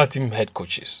national team head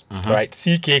coaches. Right?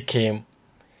 CK came.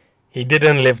 He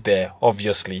didn't live there,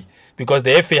 obviously, because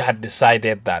the FA had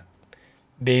decided that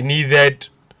they needed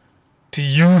to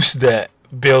use the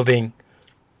building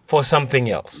for something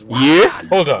else. Yeah.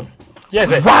 Hold on. Yes.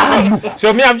 No. So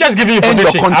I'm just giving you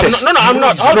information. I'm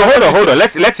not. Hold on.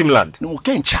 Let him land. No, we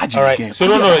can't charge him all right. again. So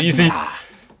no. You see,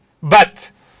 but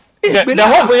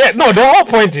the whole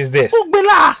point is this: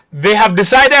 they have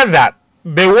decided that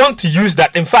they want to use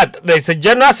that. In fact, there's a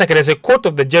quote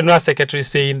of the general secretary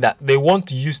saying that they want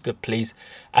to use the place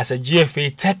as a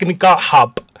GFA technical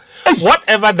hub.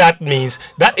 Whatever that means,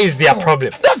 that is their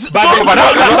problem.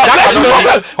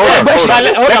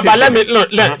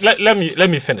 Let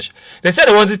me finish. They said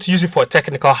they wanted to use it for a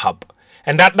technical hub,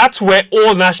 and that's where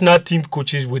all national team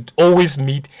coaches would always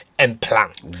meet and plan.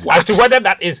 As to whether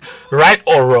that is right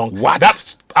or wrong,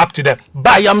 that's up to them.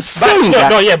 But I am saying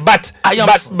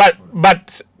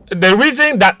but the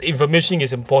reason that information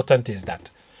is important is that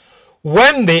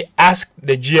when they asked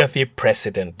the GFA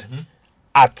president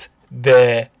at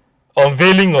the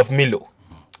unveiling of Milo,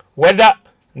 whether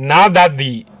now that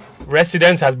the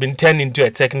residence has been turned into a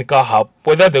technical hub,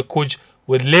 whether the coach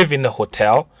would live in a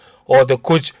hotel or the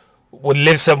coach would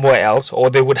live somewhere else, or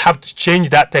they would have to change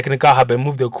that technical hub and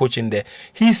move the coach in there,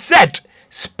 he said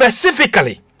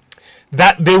specifically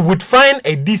that they would find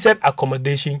a decent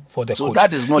accommodation for the coach. So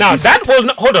that is not now, decent. That was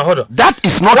not, hold on. That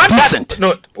is not decent.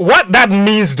 What that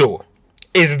means though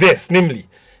is this, namely,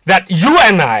 that you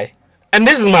and I, and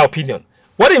this is my opinion,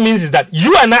 what it means is that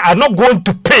you and I are not going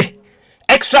to pay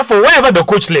extra for wherever the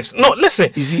coach lives. No,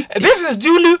 listen. This is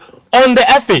duly on the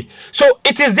FA. So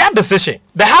it is their decision.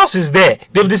 The house is there.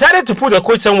 They've decided to put the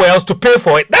coach somewhere else to pay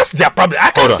for it. That's their problem. I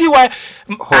can't see why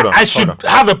I should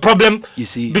have a problem. You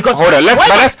see, because hold on. Let's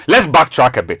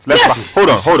backtrack a bit. Hold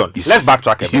on. Let's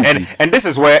backtrack a bit. And this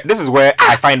is where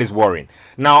I find this worrying.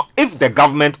 Now, if the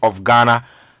government of Ghana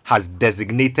has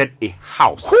designated a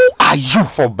house. Who are you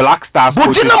for Black Stars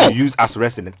coaches to use as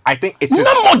residents? I think it is.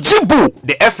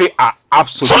 The FA are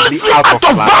absolutely out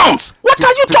of bounds. What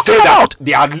are you talking about?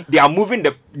 They are moving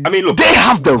the. I mean, look. They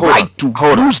have the right to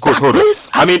use that place.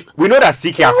 I mean, we know that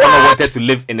CK Akona wanted to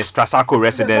live in a Strasako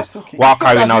residence while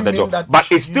carrying out the job,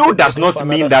 but it still does not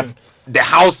mean that the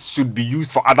house should be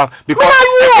used for other, because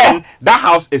again, that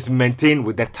house is maintained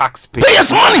with the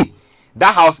taxpayers' money.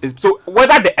 That house is, so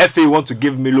whether the FA want to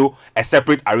give Milo a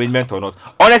separate arrangement or not,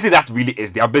 honestly, that really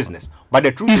is their business. But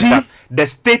the truth is that the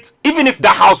state, even if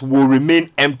that house will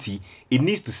remain empty, it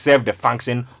needs to serve the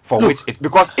function for which it.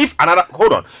 Because if another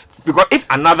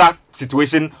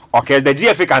situation occurs, the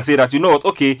GFA can say that, you know what,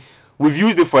 okay, we've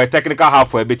used it for a technical hub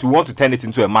for a bit, we want to turn it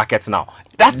into a market now.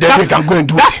 That's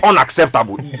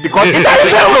unacceptable. Because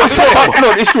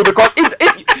it's true. Because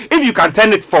if you can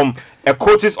turn it from a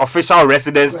coach's official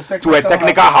residence to a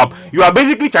technical hub, you are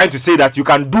basically trying to say that you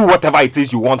can do whatever it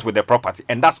is you want with the property,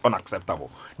 and that's unacceptable.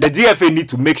 The GFA need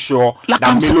to make sure that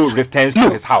Milo returns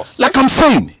to his house. Like I'm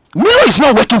saying, Milo is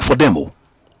not working for them.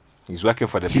 He's working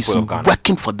for the people of Ghana. He's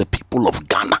working for the people of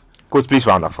Ghana. Coach, please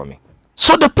round up for me.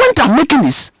 So the point I'm making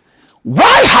is,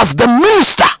 why has the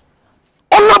minister,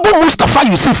 Honorable Mustafa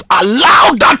Yusuf,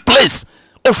 allowed that place,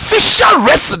 official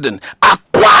resident,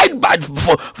 acquired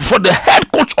for the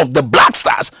head coach of the Black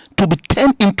Stars, to be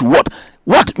turned into what?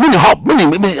 What? Mini hub.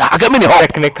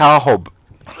 Technical hub.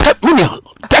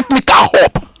 Technical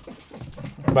hub.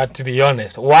 But to be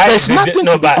honest, why there's nothing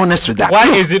to be honest with that.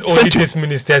 Why is it only this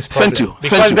minister's problem?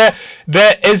 Because the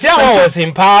Esiama was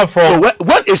in power from.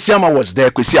 When Esiama was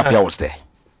there, Kwesi Appiah was there.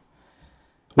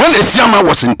 When Esiama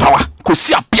was in power,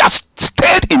 Kwesi Appiah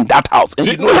stayed in that house.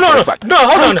 And No,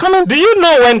 hold on. Do you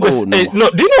know when do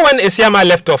you know when Esiama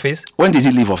left office? When did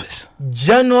he leave office?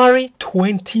 January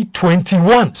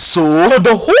 2021. So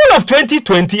the whole of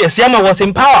 2020, Esiama was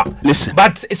in power. Listen.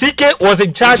 But CK was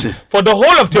in charge for the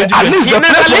whole of 2020. At least the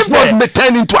place was not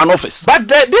turned into an office. But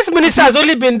this minister has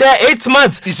only been there 8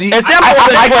 months. You see, Esiama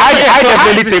I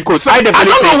definitely think I don't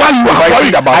know why you are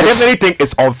worried about I this. definitely think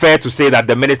it's unfair to say that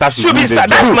the minister should be. lose his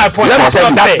That's job. my point.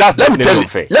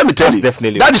 Let me tell you.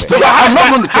 Definitely That is unfair. I'm not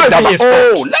going to take that back.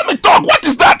 Oh, let me talk. What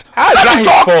is that? Let me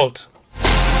talk. Fault?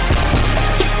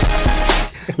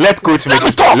 Let coach make Let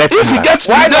me talk. Let If he gets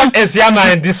Why not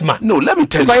Esiama and this man? No, let me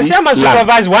tell you. Because Esiama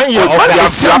supervised 1 year. When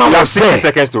Esiama was 60 there,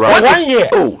 seconds to For write. 1 year.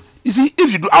 oh, you see,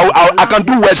 if you do, I can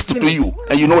do worse to you,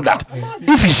 and you know that.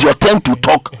 If it's your turn to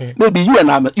talk, maybe you and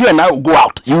I will go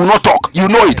out. You will not talk. You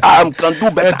know it. I can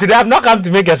do better. Today I've not come to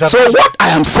make a So what I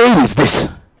am saying is this: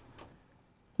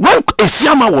 when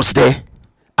Esiama was there,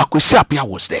 Kwesi Appiah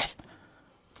was there.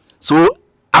 So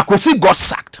Kwesi got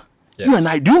sacked. Yes. You and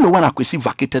I, do you know when Kwesi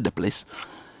vacated the place?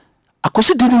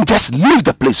 Kwesi didn't just leave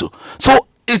the place. So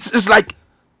it's like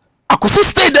Kwesi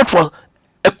stayed there for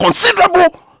a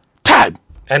considerable time.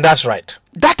 And that's right.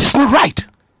 That is not right.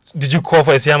 Did you call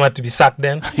for Esiama to be sacked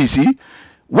then? You see,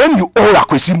 when you owe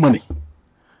Kwesi money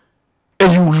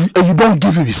and you don't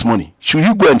give him his money, should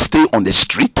you go and stay on the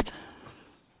street?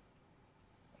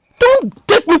 Don't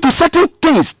take me to certain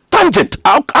things, tangent.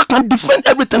 I can defend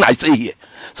everything I say here.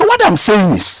 So what I'm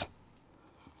saying is,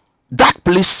 that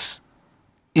place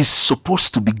is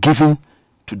supposed to be given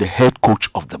to the head coach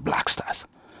of the Black Stars.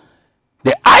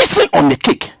 The icing on the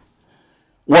cake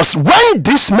was when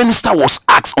this minister was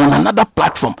asked on another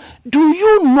platform, do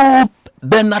you know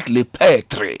Bernard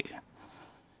Lepaitre?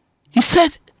 He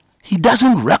said he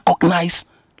doesn't recognize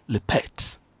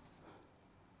Lepaitre.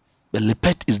 But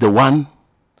Lepaitre is the one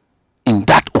in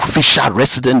that official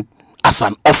residence as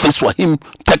an office for him,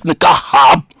 technical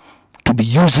hub to be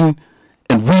using,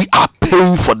 and we are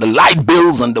paying for the light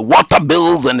bills and the water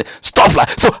bills and stuff like.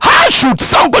 So how should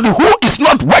somebody who is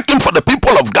not working for the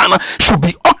people of Ghana should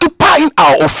be occupying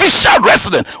our official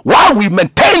residence while we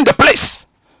maintain the place?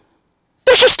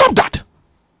 They should stop that.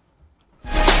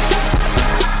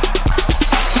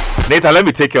 Nathan, let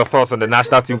me take your thoughts on the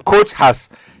national team. Coach has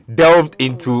delved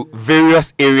into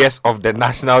various areas of the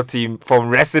national team, from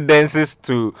residences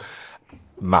to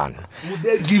man. Would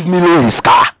they give me his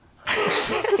car?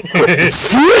 CK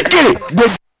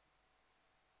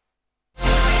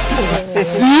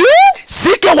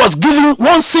was giving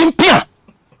one Simpia.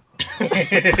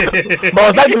 But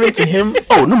was that given to him?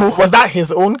 Oh no, was that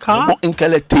his own car? In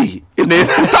Kaleti.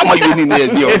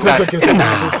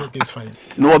 It's fine.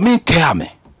 No, I mean, care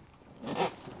me.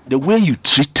 The way you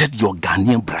treated your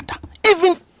Ghanaian brother,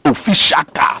 even official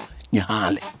car,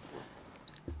 Nyahale.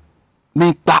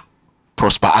 Me pa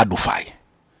Prosper Adufai.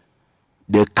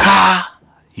 The car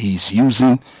he is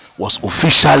using was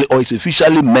officially, or is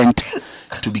officially meant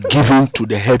to be given to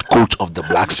the head coach of the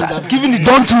Black Stars. Don't you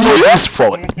know this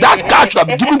for that car should have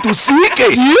been given to CK.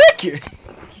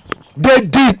 They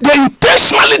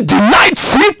intentionally denied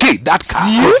CK that car.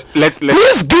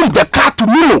 Please give the car to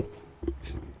Milo.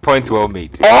 Point well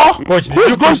made. Or Coach, who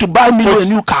is going to buy Milo a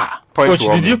new car? Coach,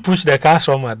 did you push the car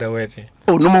from at the wedding?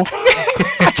 Oh no.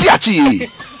 Achi.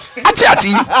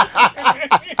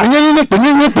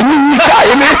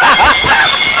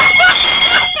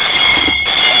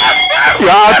 You're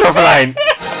out of line.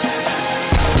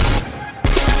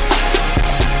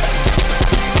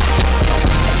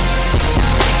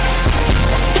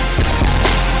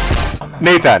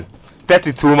 Nathan,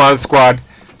 32-man squad,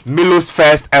 Milo's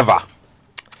first ever.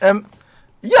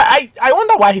 Yeah, I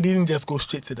wonder why he didn't just go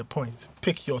straight to the point.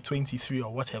 Pick your 23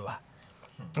 or whatever.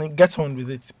 And get on with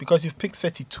it. Because you've picked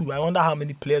 32. I wonder how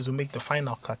many players will make the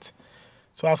final cut.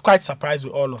 So I was quite surprised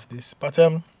with all of this. But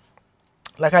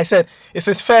like I said, it's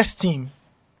his first team.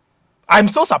 I'm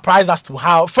still surprised as to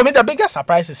how. For me, the biggest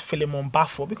surprise is Philemon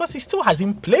Bafo, because he still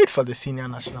hasn't played for the senior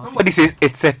national team. Somebody says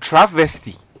it's a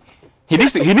travesty. He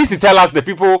needs to tell us, the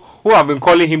people who have been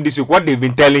calling him this week, what they've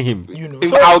been telling him.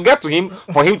 So I'll get to him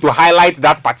for him to highlight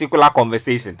that particular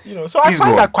conversation. So I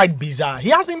find that quite bizarre. He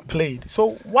hasn't played.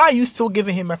 So why are you still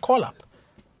giving him a call up?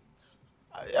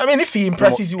 I mean, if he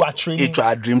impresses you at training.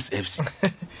 Dreams FC.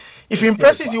 If he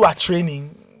impresses you at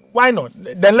training, why not?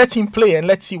 Then let him play and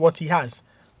let's see what he has.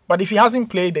 But if he hasn't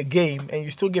played a game and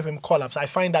you still give him call ups, I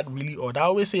find that really odd. I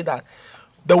always say that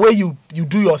the way you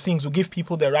do your things will give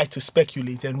people the right to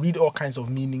speculate and read all kinds of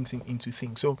meanings into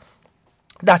things. So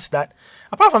that's that.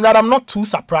 Apart from that, I'm not too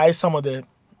surprised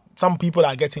some people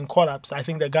are getting call-ups. I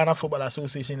think the Ghana Football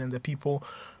Association and the people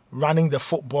running the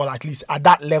football, at least at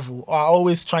that level, are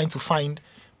always trying to find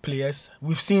players.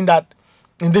 We've seen that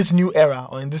in this new era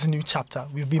or in this new chapter.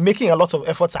 We've been making a lot of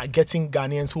efforts at getting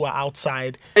Ghanaians who are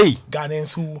outside.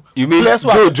 Ghanaians who... You mean players who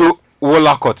Jojo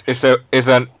Wolacott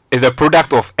is a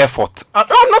product of effort. I'm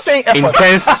not saying effort.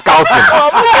 Intense scouting.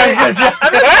 I'm not saying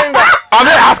that. I'm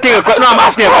not asking a question. No, I'm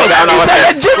asking a question.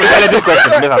 It's a legit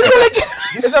question.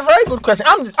 It's a very good question.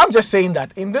 I'm just saying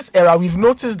that in this era, we've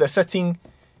noticed the setting.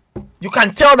 You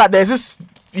can tell that there's this,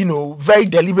 very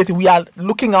deliberate. We are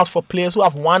looking out for players who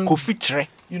have one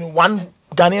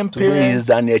Ghanaian parent,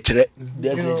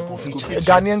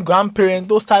 Ghanaian grandparent,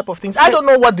 those type of things. I don't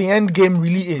know what the end game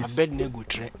really is. Behave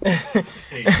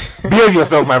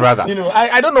yourself, my brother.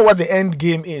 I don't know what the end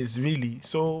game is really.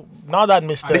 So now that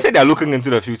Mr. They said they are looking into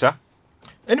the future.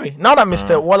 Anyway, now that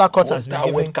Mr. Wolacott has been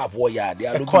given they are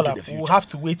a looking call to up, the future. we'll have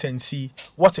to wait and see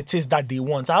what it is that they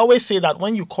want. I always say that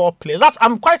when you call players,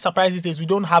 I'm quite surprised these days we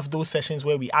don't have those sessions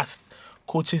where we ask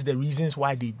coaches the reasons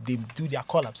why they do their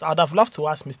call-ups. I'd have loved to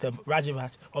ask Mr.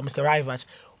 Rajivac or Mr. Raivach,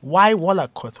 why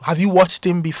Wolacott? Have you watched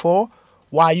him before?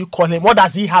 Why are you calling him? What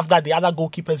does he have that the other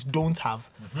goalkeepers don't have?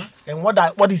 And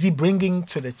what is he bringing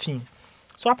to the team?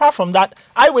 So apart from that,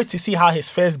 I wait to see how his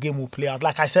first game will play out.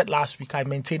 Like I said last week, I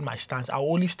maintained my stance.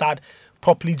 I'll only start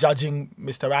properly judging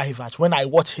Mr. Rajivac when I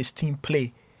watch his team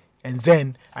play. And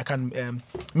then I can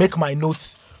make my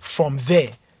notes from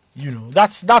there.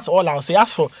 That's all I'll say.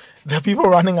 As for the people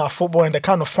running our football and the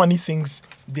kind of funny things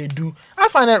they do, I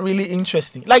find that really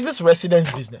interesting. Like this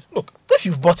residence business. Look, if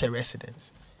you've bought a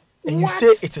residence and you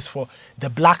say it is for the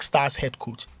Black Stars head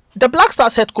coach, the Black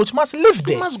Stars head coach must live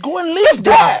there. He must go and live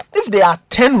there. If there are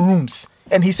 10 rooms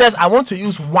and he says, I want to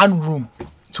use one room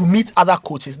to meet other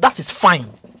coaches, that is fine.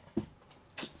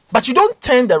 But you don't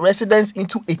turn the residence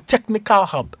into a technical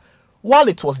hub while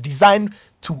it was designed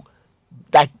for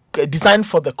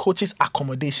the coach's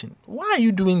accommodation. Why are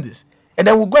you doing this? And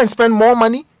then we'll go and spend more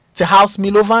money to house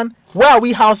Milovan. Where are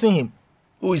we housing him?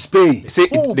 Who is paying?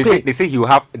 They say he will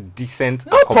have decent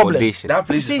accommodation. That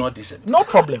place is not decent. No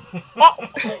problem.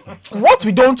 What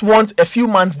we don't want a few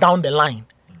months down the line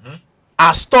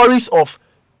are stories of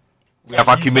we have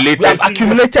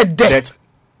accumulated debt.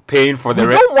 Paying for the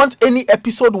We don't want any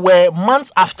episode where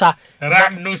months after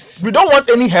we don't want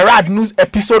any Herald News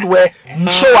episode where you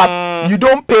show up, you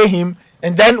don't pay him,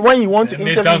 and then when you want to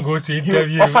interview, Nathan goes to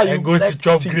interview and goes to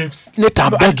chop grapes.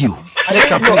 Nathan, I beg you.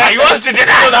 He wants to do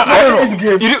that. I don't eat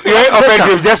grapes. You ain't offered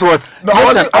grapes, just what? No, I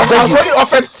was only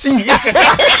offered tea.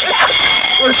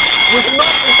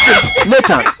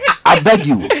 Nathan, I beg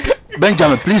you.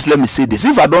 Benjamin, please let me say this.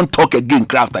 If I don't talk again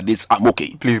after this, I'm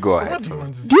okay. Please go ahead.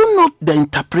 Do you know the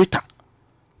interpreter?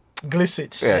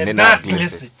 Glissage.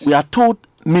 Glissage. We are told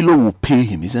Milo will pay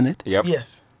him, isn't it? Yep.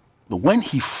 Yes. But when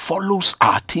he follows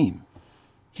our team,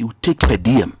 he will take per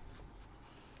diem.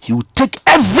 He will take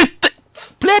everything.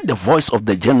 Play the voice of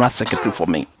the general secretary for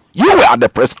me. You were at the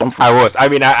press conference. I was. I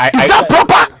mean, Is that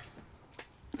proper?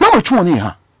 Number 2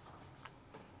 here.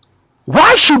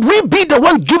 Why should we be the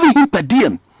one giving him per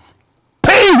diem?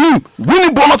 Paying him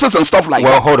winning bonuses and stuff like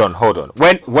that. Hold on.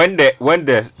 When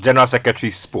the general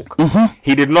secretary spoke,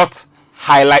 he did not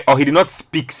highlight or he did not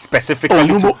speak specifically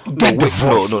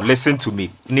listen to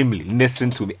me. Namely, listen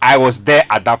to me. I was there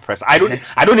at that press. I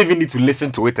don't even need to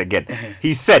listen to it again.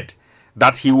 He said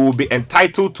that he will be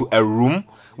entitled to a room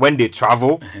when they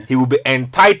travel. He will be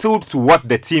entitled to what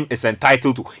the team is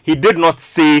entitled to. He did not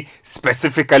say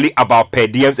specifically about per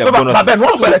diems and bonuses. But Ben,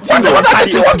 what will the team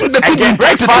again,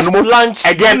 breakfast, lunch,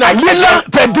 again,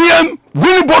 per diem,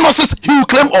 winning bonuses, he will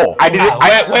claim all. I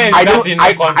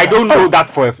don't know that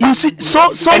for a fact. You see,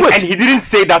 and he didn't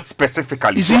say that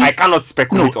specifically. So I cannot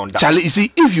speculate on that. Charlie, you see,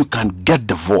 if you can get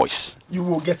the voice, you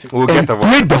will get it. We'll get the voice.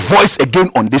 Play the voice again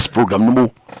on this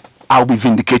program, I'll be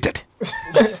vindicated.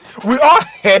 We all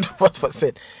heard what was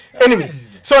said. Anyway,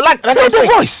 so like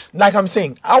I'm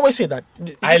saying, I always say that.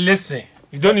 I listen.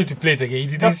 You don't need to play it again. He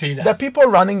didn't say that. The people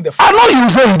running the. I know you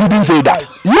say he didn't say that.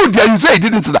 You say he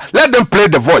didn't say that. Let them play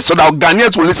the voice so that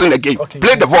Ghanaians will listen again. Okay,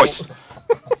 play the voice.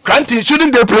 Granted,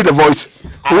 shouldn't they play the voice?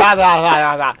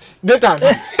 Nathan,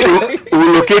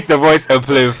 we'll locate the voice and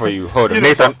play it for you. Hold on,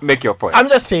 Nathan, make your point. I'm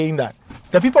just saying that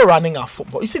the people running our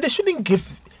football, you see, they shouldn't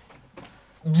give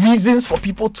reasons for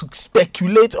people to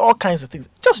speculate all kinds of things.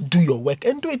 Just do your work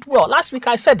and do it well. Last week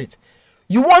I said it.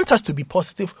 You want us to be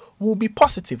positive, we'll be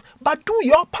positive. But do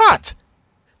your part.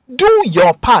 Do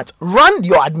your part. Run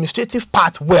your administrative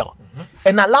part well.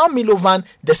 And allow Milovan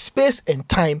the space and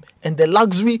time and the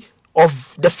luxury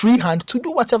of the free hand to do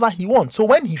whatever he wants. So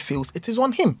when he fails, it is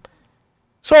on him.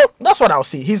 So that's what I'll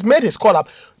say. He's made his call up.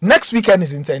 Next weekend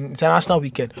is international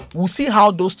weekend. We'll see how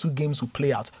those 2 games will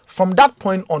play out. From that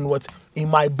point onwards, in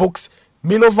my books,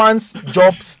 Milovan's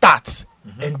job starts.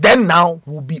 And then now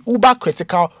we'll be uber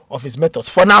critical of his methods.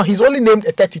 For now, he's only named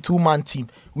a 32-man team.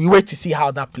 We wait to see how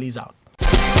that plays out.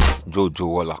 Jojo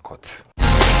Wolacott.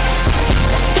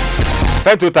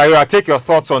 Pento Tayo, I take your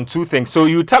thoughts on 2 things. So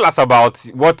you tell us about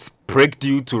what pricked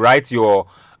you to write your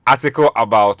article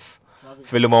about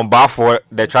Philemon Barfor,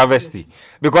 the travesty.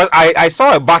 Because I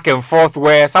saw a back and forth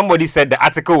where somebody said the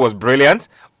article was brilliant,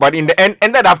 but in the end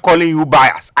ended up calling you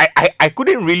biased. I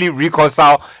couldn't really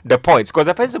reconcile the points because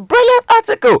the person said, brilliant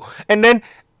article. And then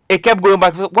it kept going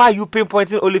back. Why are you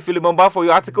pinpointing only Philemon Barfor?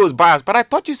 Your article is biased. But I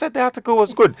thought you said the article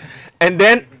was good. And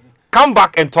then come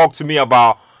back and talk to me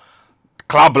about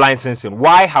club licensing.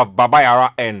 Why have Baba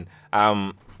Yara and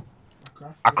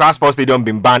Accra Sports Stadium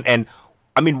been banned? And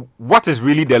I mean, what is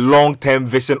really the long-term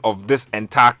vision of this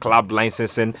entire club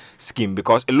licensing scheme?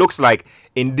 Because it looks like,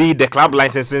 indeed, the club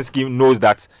licensing scheme knows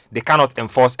that they cannot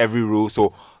enforce every rule.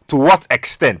 So to what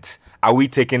extent are we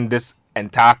taking this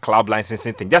entire club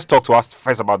licensing thing? Just talk to us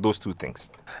first about those 2 things.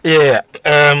 Yeah,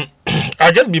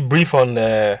 I'll just be brief on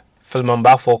the Philemon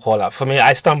Barfor call-up. For me,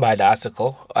 I stand by the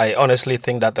article. I honestly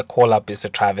think that the call-up is a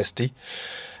travesty.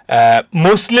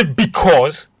 Mostly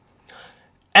because...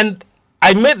 And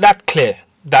I made that clear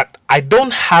that I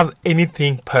don't have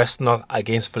anything personal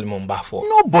against Philemon Barfor.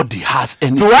 Nobody has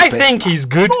anything Do I personal. think he's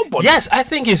good? Nobody. Yes, I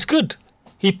think he's good.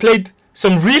 He played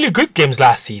some really good games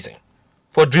last season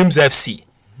for Dreams FC.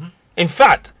 In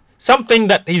fact, something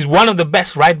that he's one of the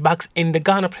best right backs in the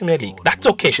Ghana Premier League. That's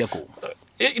okay.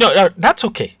 That's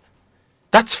okay.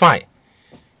 That's fine.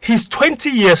 He's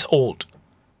 20 years old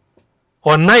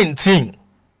or 19.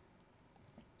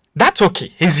 That's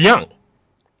okay. He's young.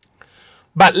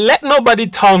 But let nobody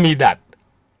tell me that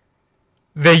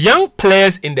the young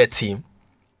players in the team,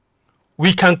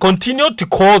 we can continue to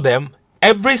call them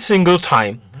every single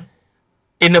time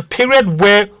in a period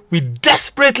where we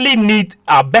desperately need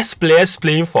our best players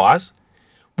playing for us.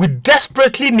 We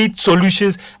desperately need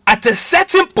solutions at a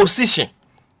certain position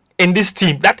in this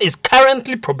team that is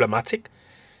currently problematic.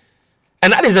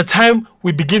 And that is the time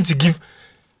we begin to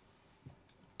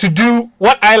do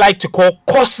what I like to call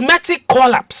cosmetic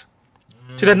call-ups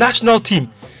to the national team.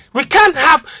 We can't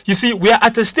have, you see, we are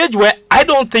at a stage where I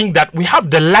don't think that we have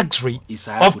the luxury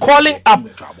of calling up.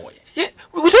 Yeah,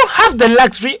 we don't have the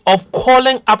luxury of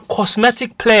calling up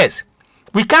cosmetic players.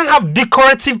 We can't have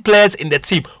decorative players in the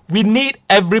team. We need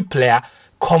every player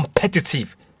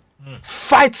competitive,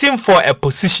 fighting for a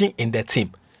position in the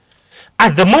team.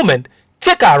 At the moment,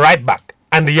 take our right back,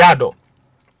 Andy Yadon.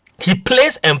 He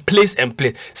plays and plays and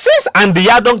plays. Since Andy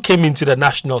Yadon came into the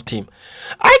national team,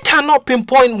 I cannot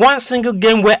pinpoint one single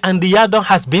game where Andy Yadon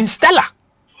has been stellar.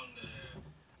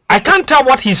 I can't tell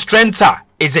what his strengths are.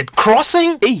 Is it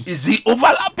crossing? Is he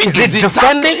overlapping? Is it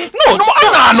defending?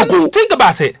 No, think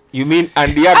about it. You mean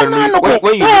Andy Yadon?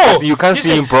 When you look at it, you can't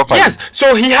see him properly. Yes,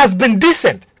 so he has been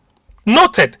decent,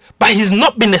 noted, but he's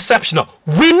not been exceptional.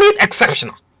 We need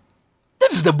exceptional.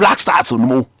 This is the Black Stars,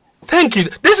 no? Thank you.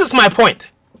 This is my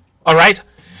point. All right?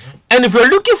 And if you're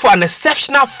looking for an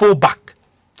exceptional fullback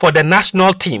for the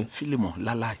national team,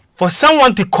 for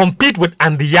someone to compete with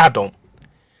Andy Yadon,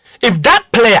 if that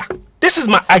player, this is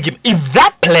my argument, if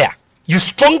that player, you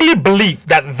strongly believe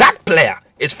that that player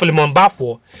is Philemon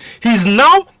Barfor, he's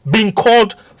now been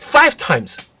called 5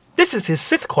 times. This is his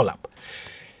 6th call-up.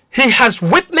 He has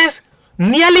witnessed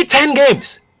nearly 10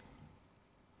 games.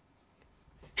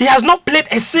 He has not played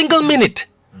a single minute.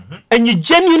 And you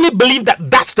genuinely believe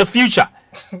that that's the future.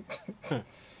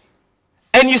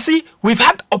 And you see, we've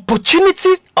had opportunity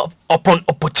upon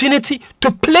opportunity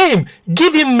to play him,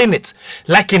 give him minutes.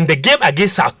 Like in the game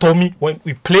against Sao Tome, when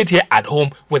we played here at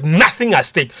home with nothing at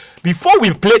stake. Before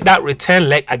we played that return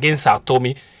leg against Sao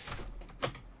Tome,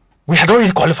 we had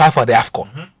already qualified for the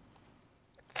AFCON.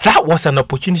 That was an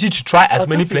opportunity to try as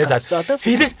many players as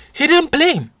he didn't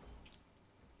play him.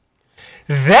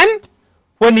 Then,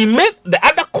 when he made the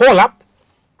other call-up,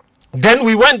 then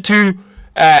we went to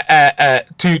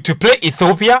play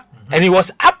Ethiopia, and it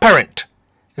was apparent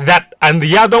that Andy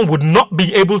Yadon would not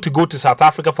be able to go to South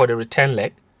Africa for the return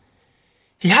leg.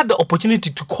 He had the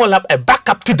opportunity to call up a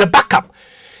backup to the backup.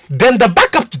 Then the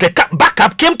backup to the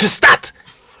backup came to start,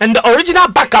 and the original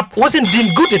backup wasn't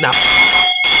deemed good enough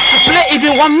to play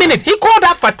even 1 minute. He called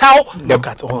up Fatau.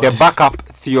 The backup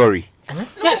theory.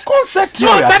 Yes, concept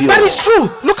theory. No, but it's true.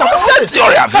 Look at concept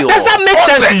theory. Does that make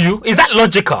sense to you? Is that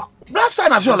logical?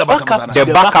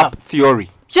 The backup theory.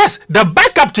 Yes, the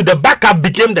backup to the backup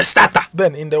became the starter.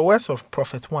 Then, in the words of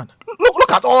Prophet 1,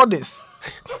 look at all this.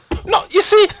 No, you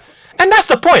see, And that's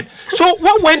the point. So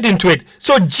what went into it?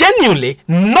 So genuinely,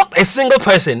 not a single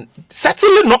person,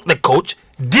 certainly not the coach,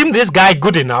 deemed this guy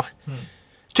good enough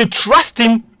to trust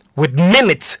him with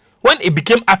minutes when it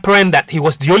became apparent that he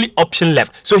was the only option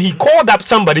left. So he called up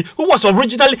somebody who was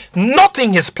originally not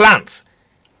in his plans,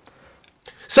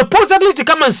 supposedly to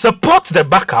come and support the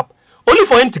backup, only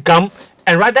for him to come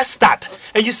and rather start.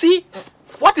 And you see,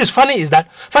 what is funny is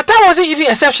that Fatah wasn't even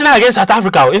exceptional against South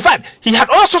Africa. In fact, he had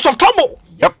all sorts of trouble.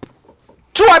 Yep.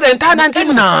 Throughout the entire 90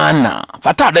 minutes. Nah.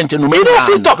 Fatah didn't know. He didn't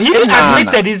sit up. He even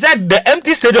admitted, he said the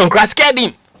empty stadium scared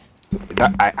him.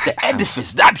 The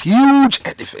edifice, that huge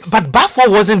edifice. But Bafo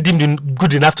wasn't deemed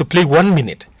good enough to play 1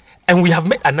 minute. And we have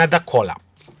made another call up.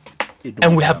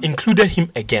 And we have included him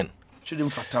again.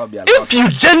 Shouldn't Fatah be allowed? If you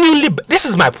genuinely, this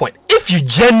is my point. If you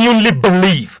genuinely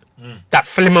believe that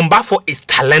Philemon Bafo is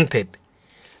talented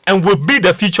and will be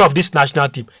the future of this national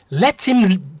team, let him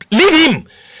leave him.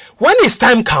 When his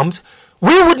time comes,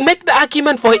 we would make the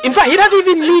argument for it. In fact, he doesn't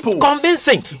even need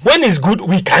convincing. When he's good,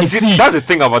 we can see. That's the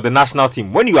thing about the national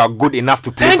team. When you are good enough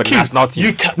to play for the national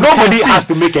team, nobody has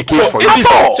to make a case for you.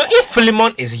 So if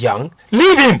Philemon is young,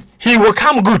 leave him. He will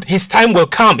come good. His time will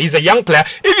come. He's a young player.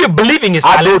 If you believe in his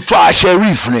talent, you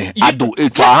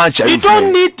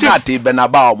don't need to.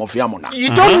 You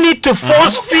don't need to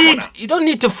force feed. You don't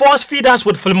need to force feed us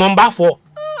with Philemon Bafo.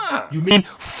 You mean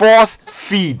force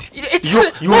feed?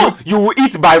 You will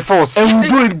eat by force. And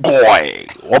do it, goy.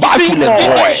 You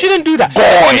shouldn't do that.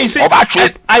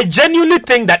 I genuinely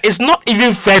think that it's not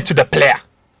even fair to the player.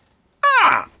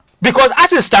 Because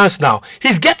as it stands now,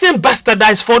 he's getting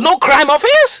bastardized for no crime of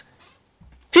his.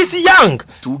 He's young.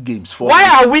 2 games. Why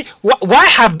are we? Why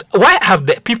have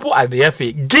the people at the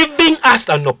FA giving us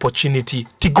an opportunity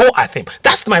to go at him?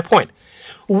 That's my point.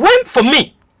 When for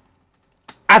me,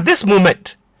 at this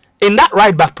moment, in that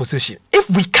right back position, if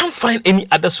we can't find any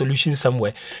other solution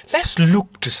somewhere, let's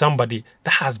look to somebody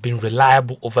that has been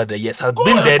reliable over the years, has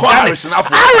been there. Harrison.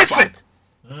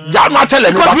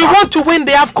 Because we want to win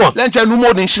the AFCON.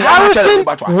 Harrison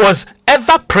was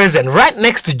ever present right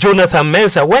next to Jonathan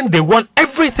Mensah when they won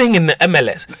everything in the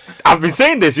MLS. I've been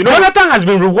saying this, Jonathan has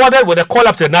been rewarded with a call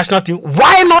up to the national team.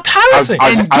 Why not Harrison?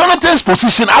 And Jonathan's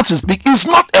position, as we speak, is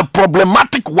not a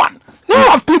problematic one. You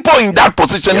have people in that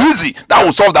position, easy. That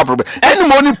will solve that problem. Any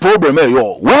money problem,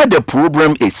 where the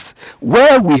problem is,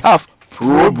 where we have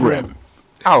problem.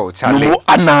 Oh, Charlie.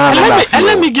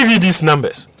 Let me give you these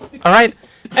numbers. All right?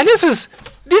 And these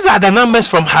are the numbers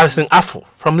from Harrison Afful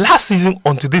from last season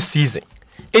onto this season.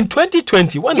 In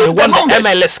 2020, when they won the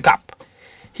MLS Cup,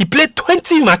 he played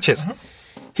 20 matches.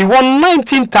 He won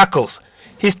 19 tackles.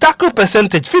 His tackle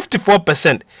percentage,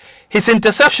 54%. His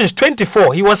interceptions,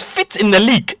 24. He was fifth in the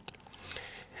league.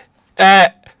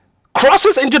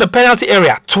 Crosses into the penalty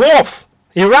area, 12.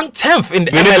 He ranked 10th in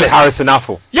the MLS. Harrison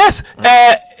Afful. Yes.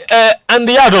 And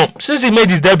the Adam, since he made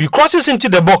his debut, crosses into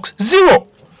the box, 0.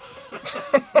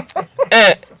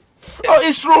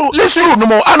 It's true. Listen,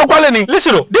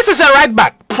 this is a right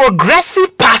back.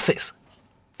 Progressive passes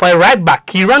for a right back.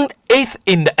 He ranked 8th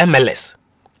in the MLS.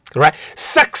 Right.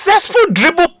 Successful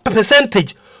dribble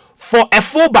percentage for a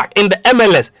fullback in the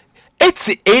MLS,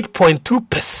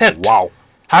 88.2%. Wow.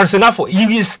 Harrison Afful,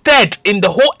 he is third in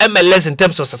the whole MLS in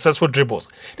terms of successful dribbles.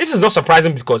 This is not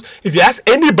surprising because if you ask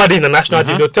anybody in the national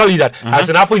team, they'll tell you that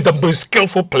Harrison Afful is the most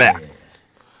skillful player.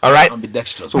 All right.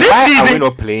 So why are we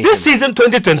not playing? This season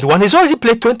 2021, he's already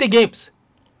played 20 games.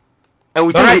 And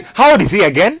we say, how old is he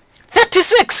again?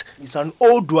 36. He's an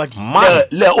old waddy.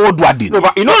 Old waddy. No,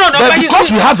 but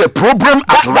because we have a problem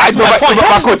at right back.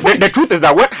 The truth is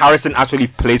that when Harrison actually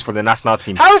plays for the national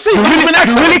team, Harrison, you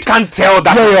really can't tell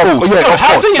that.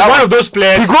 Harrison is one of those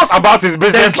players. He goes about his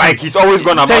business like he's always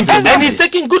gone about his business. And he's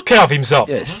taking good care of himself.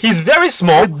 Yes. He's very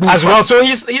small as well, so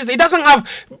he doesn't have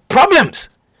problems.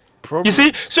 You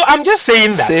see, so I'm just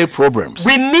saying that. Say problems.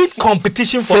 We need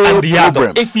competition for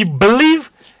Andiado. If we believe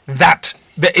that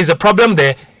there is a problem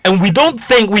there, and we don't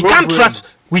think we can't trust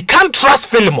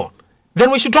Philemon, then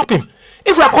we should drop him.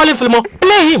 If we are calling Philemon,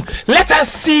 play him. Let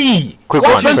us see.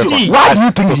 Why do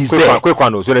you think he's there? Quick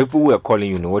one. So the people who are calling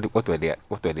you, what were they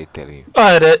telling you?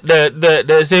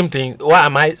 The same thing. Why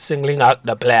am I singling out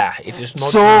the player? It is not.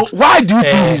 So why do you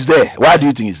think he's there? Why do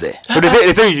you think he's there? So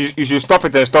they say you should stop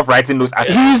it and stop writing those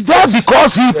articles. He's there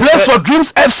because he plays for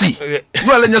Dreams FC.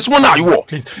 Well, and just one now you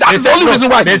walk. That's the only reason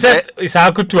why they said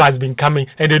Isahaku has been coming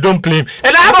and they don't play him.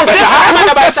 And I have to say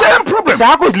the same problem.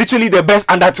 Isahaku is literally the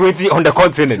best under 20 on the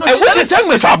continent. Which is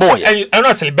our boy. And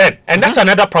not Ben. And that's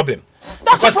another problem.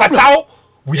 Because Fatau,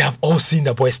 we have all seen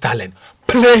the boy's talent.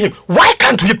 Play him. Why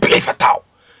can't we play Fatau?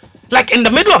 Like in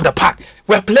the middle of the park,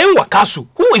 we're playing Wakasu,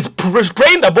 who is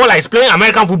spraying the ball like he's playing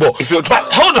American football. But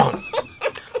hold on.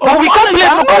 But we can't play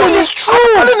Wakasu. It's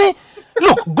true.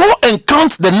 Look, go and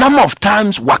count the number of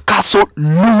times Wakaso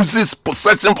loses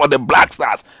possession for the Black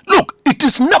Stars. Look, it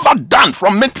is never done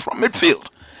from midfield.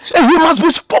 And he must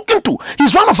be spoken to.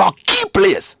 He's one of our key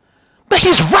players. But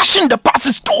he's rushing the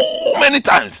passes too many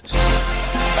times.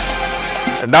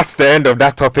 And that's the end of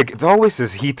that topic. It's always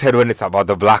as heated when it's about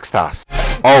the Black Stars.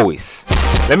 Always.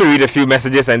 Let me read a few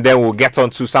messages and then we'll get on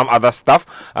to some other stuff.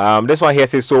 This one here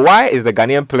says, so why is the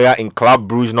Ghanaian player in Club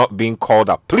Brugge not being called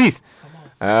up? Please.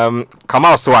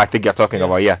 Kamal, so I think you're talking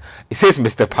about, yeah. It says,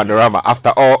 Mr. Panorama,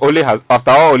 after all Ole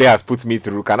has put me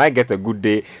through, can I get a good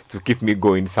day to keep me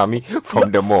going, Sammy,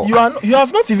 from the mall? You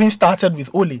have not even started with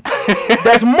Ole.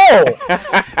 There's more.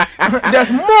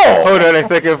 There's more. Hold on a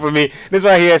second for me. This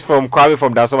one here is from Kwame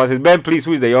from Dansoma. Says, Ben, please,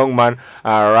 who is the young man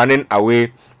running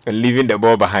away and leaving the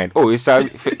ball behind? Oh, it's that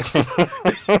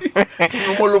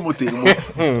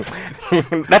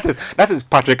is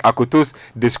Patrick Akoto's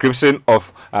description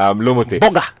of Lomote.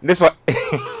 Boga. This one.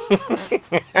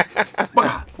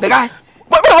 Boga, the guy.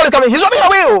 What is coming? He's running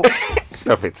away.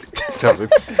 Stop it.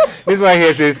 This one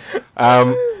here says,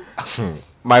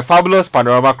 my fabulous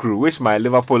Panorama crew wish my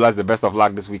Liverpool lads the best of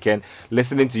luck this weekend.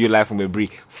 Listening to you live from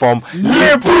Ebri from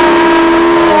Liverpool.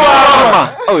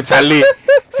 Oh, Charlie.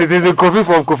 Citizen Kofi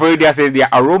from Koforidua says the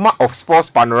aroma of sports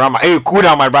panorama. Hey, cool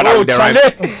down, my brother. Oh,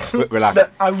 Charlie. Relax. The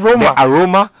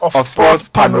aroma of sports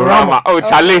panorama. Oh,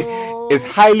 Charlie is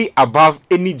highly above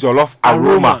any jollof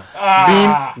aroma,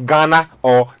 being Ghana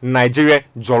or Nigeria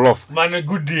jollof. Man, a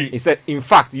good day. He said, in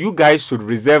fact, you guys should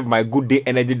reserve my good day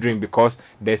energy drink because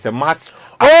there's a match.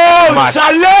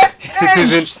 Charlie!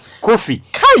 Citizen Kofi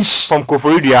from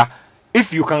Koforidua.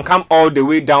 If you can come all the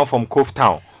way down from Cove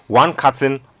Town, 1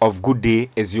 carton of good day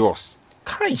is yours.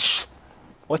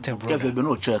 What a brother.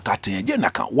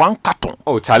 1 carton.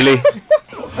 Oh, Charlie.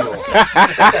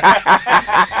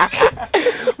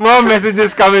 More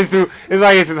messages coming through. This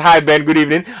one here says, hi Ben, good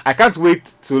evening. I can't wait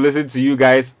to listen to you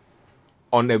guys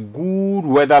on a good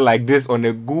weather like this on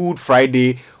a good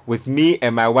Friday with me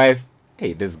and my wife.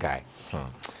 Hey, this guy.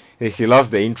 She loves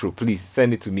the intro. Please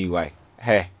send it to me. Why?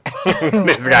 Hey,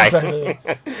 this guy.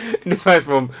 This one is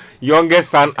from youngest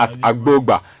son at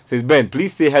Agbogba. Says, Ben,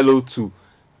 please say hello to.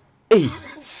 Hey.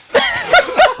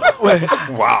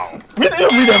 Wow. Read the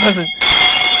message.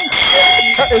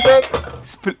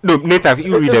 No, Nathan,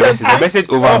 you read the message. The message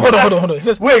over. Hold on. He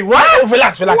says, wait, what?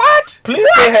 Relax. What? Please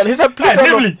say hello. He said, please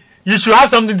hello. You should have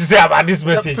something to say about this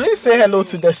message. Please say hello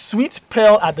to the sweet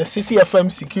pearl at the City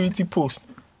FM security post.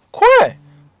 Kwe,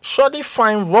 shoddy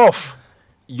fine rough.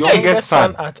 Youngest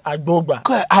son at Agbogba.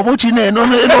 I want you to know.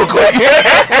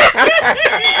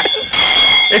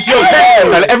 It's your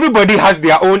well, everybody has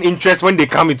their own interest when they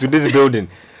come into this building.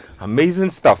 Amazing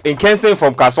stuff. In Kensen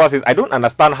from Kaswa says, I don't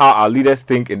understand how our leaders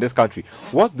think in this country.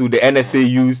 What do the NSA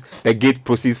use the gate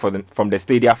proceeds from the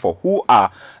stadia for? Who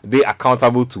are they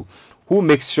accountable to? Who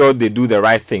makes sure they do the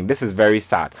right thing? This is very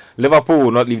sad. Liverpool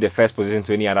will not leave the first position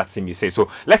to any other team, you say. So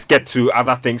let's get to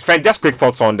other things. Friend, just quick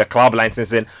thoughts on the club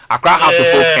licensing. Accra have to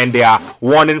vote and they are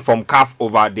warning from CAF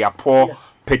over their poor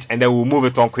pitch, and then we'll move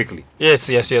it on quickly. Yes.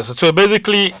 So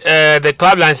basically, the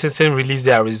club licensing released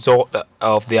their result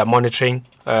of their monitoring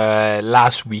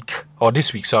last week, or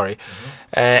this week, sorry.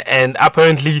 And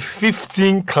apparently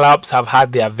 15 clubs have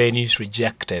had their venues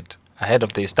rejected ahead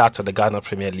of the start of the Ghana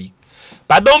Premier League.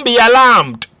 But don't be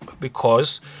alarmed,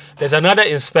 because there's another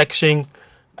inspection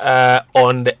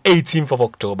on the 18th of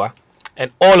October,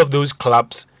 and all of those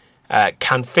clubs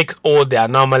can fix all their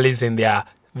anomalies in their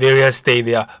various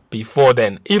stadia before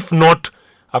then. If not,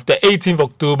 after 18th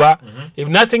October, if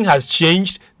nothing has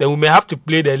changed, then we may have to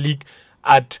play the league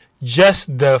at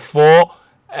just the 4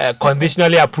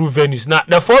 conditionally approved venues. Now,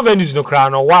 the 4 venues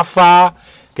inOkrano, Wafa,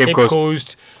 Cape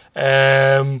Coast,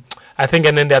 I think,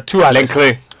 and then there are 2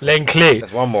 others. Lenclay.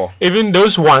 There's one more. Even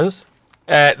those ones,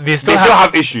 they still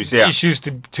have issues. Yeah, issues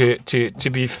to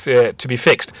be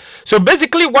fixed. So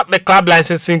basically, what the club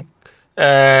licensing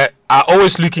are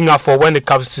always looking out for when it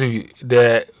comes to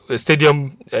the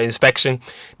stadium inspection,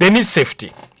 they need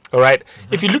safety. All right.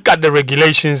 If you look at the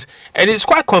regulations, and it's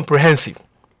quite comprehensive.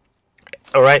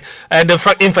 All right, and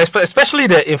especially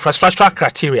the infrastructural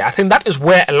criteria, I think that is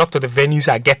where a lot of the venues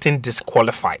are getting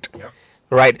disqualified.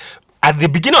 Right. At the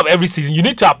beginning of every season, you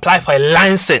need to apply for a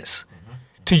license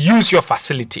to use your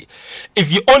facility.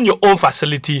 If you own your own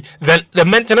facility, then the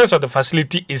maintenance of the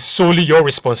facility is solely your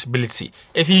responsibility.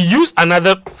 If you use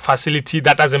another facility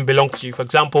that doesn't belong to you, for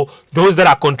example, those that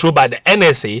are controlled by the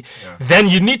NSA, then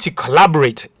you need to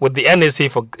collaborate with the NSA,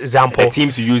 for example. The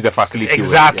teams to use the facility.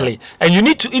 Exactly. And you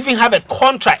need to even have a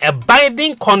contract, a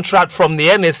binding contract from the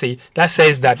NSA that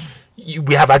says that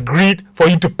we have agreed for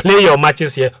you to play your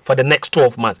matches here for the next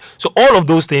 12 months. So all of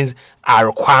those things are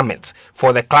requirements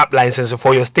for the club license,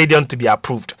 for your stadium to be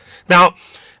approved. Now,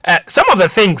 some of the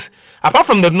things, apart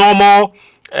from the normal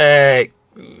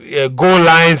goal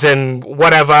lines and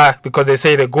whatever, because they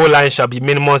say the goal line shall be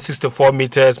minimum 64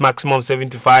 meters, maximum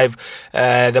 75,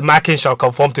 the marking shall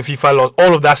conform to FIFA laws,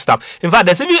 all of that stuff. In fact,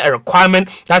 there's even a requirement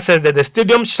that says that the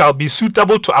stadium shall be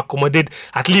suitable to accommodate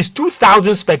at least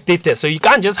 2,000 spectators. So you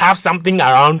can't just have something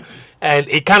around and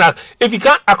it cannot. If you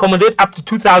can't accommodate up to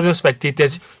 2,000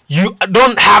 spectators, you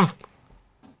don't have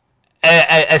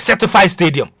a certified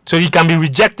stadium, so you can be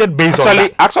rejected based on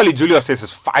that. Actually, Julius says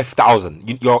it's 5,000.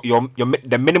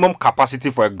 The minimum capacity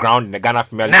for a ground in the Ghana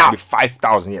Premier League will be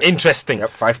 5,000. Yes. Interesting.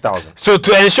 Yep, 5,000. So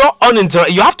to ensure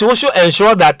you have to also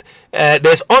ensure that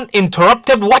there's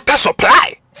uninterrupted water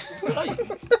supply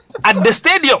at the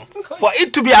stadium for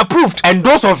it to be approved. And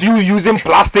those of you using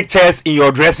plastic chairs in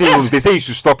your dressing rooms, they say you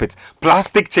should stop it.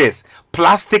 Plastic chairs.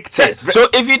 So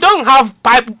if you don't have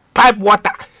pipe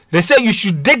water, they say you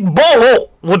should dig borehole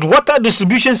with water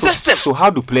distribution system. So how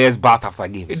do players bath after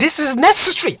games? This is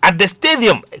necessary at the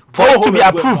stadium for it to be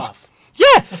approved.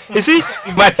 Yeah, you see,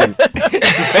 imagine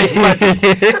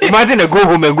a go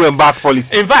home and go and bath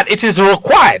policy. In fact, it is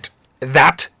required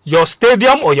that your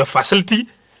stadium or your facility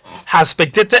has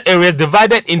spectator areas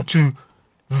divided into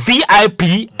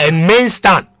VIP and main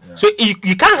stand. So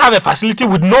you can't have a facility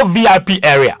with no VIP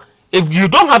area. If you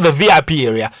don't have a VIP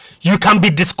area, you can be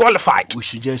disqualified. We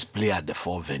should just play at the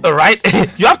 4 venue. All right.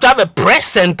 You have to have a press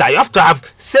center. You have to have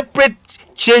separate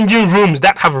changing rooms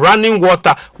that have running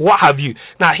water, what have you.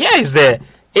 Now, here is the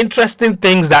interesting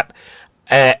things that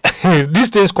these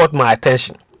things caught my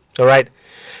attention. All right.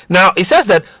 Now, it says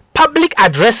that public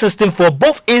address system for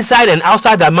both inside and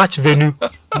outside the match venue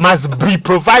must be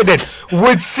provided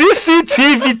with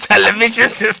CCTV television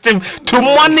system to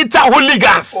monitor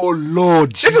hooligans. Oh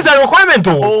Lord, this is a requirement,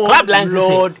 though. Club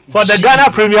licensing for the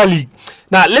Ghana Premier League.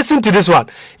 Now, listen to this one.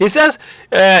 It says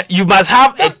you must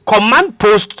have a command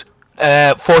post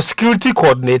for security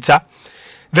coordinator.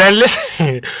 Then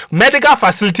listen, medical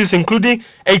facilities including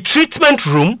a treatment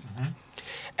room,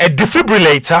 a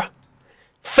defibrillator,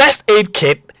 first aid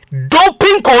kit,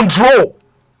 doping control,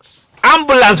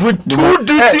 ambulance with two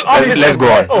duty officers. Let's go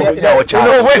on.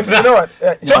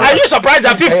 So are you surprised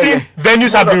that 15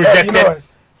 venues have been rejected?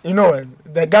 You know what?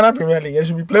 The Ghana Premier League, it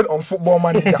should be played on Football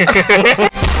Manager.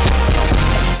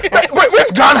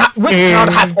 Which ground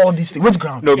has all these things? Which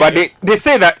ground? No, but they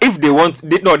say that if they want,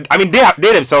 they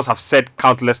themselves have said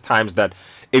countless times that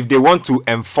if they want to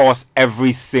enforce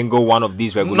every single one of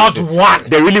these regulations, not one,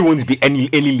 there really won't be any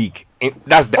league.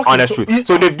 That's the honest truth.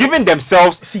 So they've given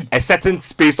themselves a certain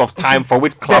space of time for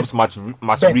which clubs must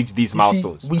reach these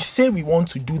milestones. We say we want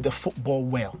to do the football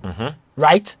well,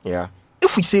 right? Yeah.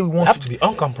 If we say we want to be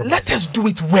uncompromising, let us do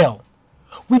it well.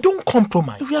 We don't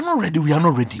compromise. If we are not ready, we are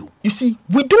not ready. You see,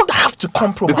 we don't have to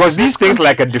compromise. Because these things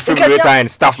like a defibrillator and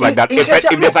stuff like that, if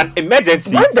there's an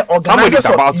emergency, when the organizers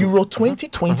about of Euro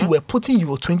 2020 were putting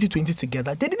Euro 2020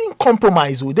 together, they didn't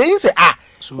compromise. They didn't say,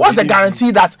 so what's the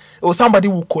guarantee that somebody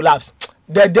will collapse?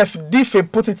 The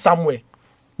DFIB put it somewhere.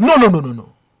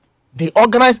 No. They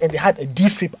organized and they had a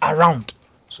DFIB around.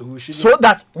 So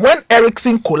that when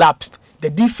Ericsson collapsed, the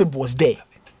DFIB was there.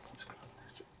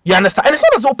 You understand? And it's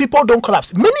not as though people don't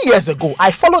collapse. Many years ago,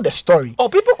 I followed the story. Oh,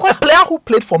 people a player who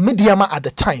played for Midiama at the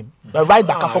time, the right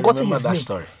back, I've forgotten his name.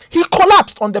 Story. He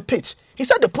collapsed on the pitch. He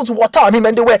said they put water on him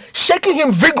and they were shaking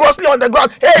him vigorously on the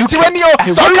ground. Hey, Tiwenio,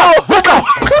 sorry, wake up.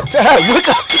 What the hell? Wake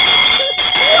up.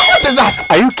 What is that?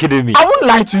 Are you kidding me? I won't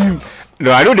lie to you.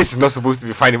 No, I know this is not supposed to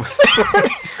be funny. I mean,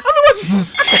 what is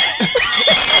this?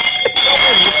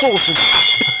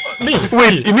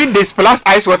 Wait, you mean they splashed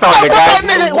ice water on the guy?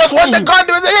 It was on the ground.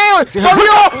 They were saying,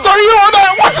 sorry,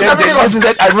 what is the meaning of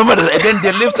this? I remember this. And then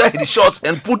they lifted his shorts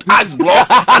and put ice block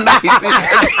under his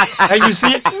head. And you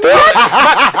see? Okay,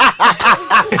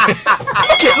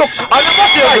 look.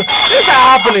 Things are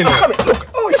happening.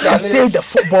 Look, I say the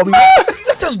football.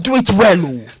 Let us do it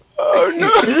well. Oh, no.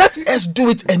 Let us do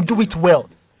it and do it well.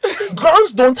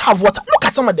 Grounds don't have water. Look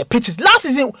at some of the pitches. Last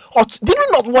season, did we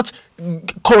not watch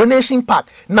Coronation Park,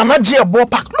 Namaji Ball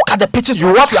Park? Look at the pitches.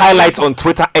 You watch highlights on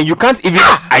Twitter and you can't even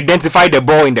identify the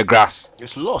ball in the grass.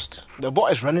 It's lost. The ball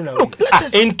is running away. Look,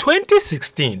 In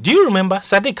 2016, do you remember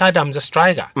Sadiq Adams, a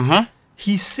striker?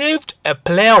 He saved a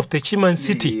player of the Chiman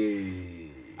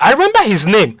City. I remember his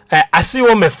name, Asiwo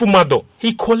Mefumado.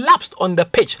 He collapsed on the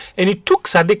pitch and he took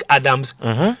Sadiq Adams.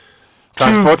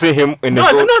 Transporting him in the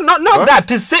not that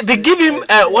to give him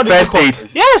what is it first called?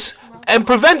 aid. Yes, and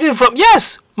prevent him from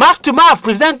mouth to mouth,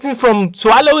 prevent him from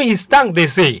swallowing his tongue. They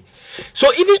say. So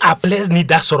even our players need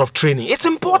that sort of training. It's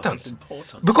important,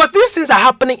 because these things are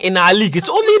happening in our league. It's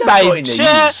only by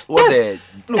chair.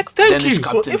 Thank you.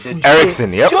 So if we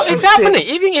Ericsson, say- So it's happening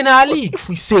even in our league. If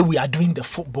we say we are doing the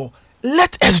football,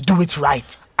 let us do it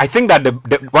right. I think that the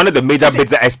one of the major bits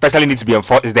that especially needs to be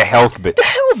enforced is the health bit. The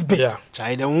health bit. Yeah.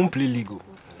 China won't play legal.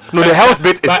 No, the health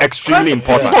bit is extremely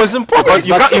important. No, it's important.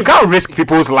 Because you can't risk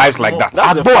people's lives like that.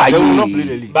 That's the fact. They will not play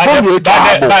the league.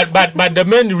 But the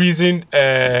main reason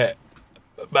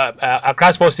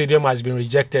Accra Sports Stadium has been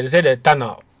rejected, they said the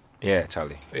tunnel. Yeah,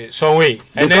 Charlie. Some way.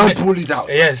 They can't pull it out.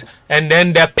 Yes, and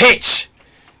then the pitch.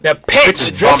 The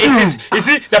pitch, just- you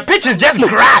see, the pitch is just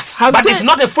grass, but it's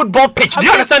not a football pitch. Do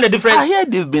you understand the I difference? hear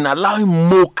they've been allowing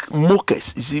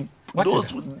mokers. You see,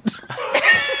 those.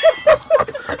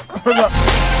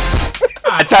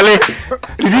 Charlie,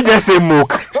 did you just say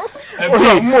mook?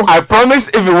 I promise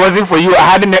if it wasn't for you, I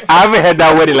haven't heard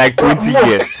that word in like 20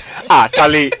 years.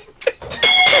 Charlie.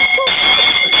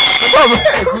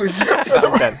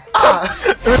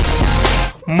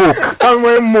 Mook. I'm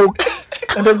wearing mook.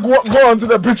 And then go onto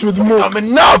the pitch with mook. I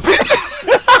mean, now,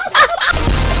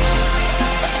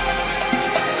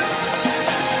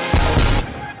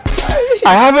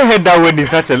 I haven't heard that word in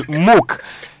such a mook.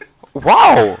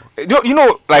 Wow. You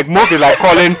know, like mook is like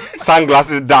calling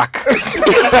sunglasses dark.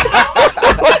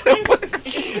 What's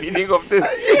the meaning of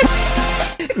this?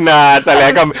 Nah, Charlie,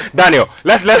 I come. Daniel,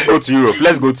 let's go to Europe.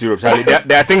 Let's go to Europe, Charlie.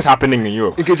 There are things happening in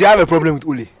Europe. In case you have a problem with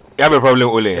Ole. You have a problem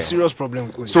with Ole. A serious problem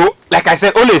with Ole. So, like I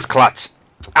said, Ole is clutch.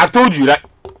 I've told you that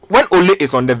when Ole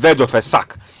is on the verge of a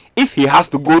sack, if he has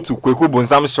to go to Kweku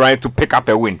Bonsam's shrine to pick up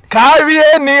a win,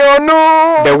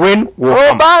 the win will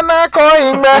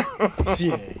come.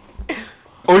 See,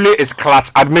 Ole is clutch,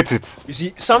 admit it. you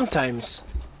see, sometimes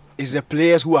it's the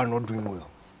players who are not doing well,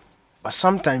 but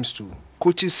sometimes too,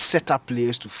 coaches set up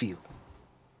players to fail.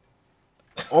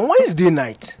 On Wednesday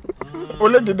night,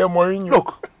 Ole did the Mourinho.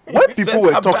 look, when people Set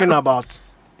were up talking that- about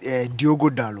Diogo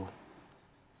Dalot,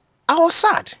 I was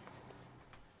sad.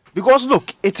 Because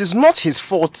look, it is not his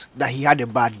fault that he had a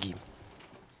bad game.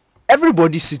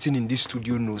 Everybody sitting in this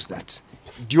studio knows that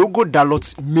Diogo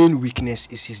Dalot's main weakness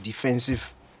is his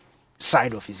defensive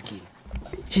side of his game.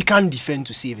 He can't defend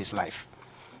to save his life.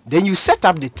 Then you set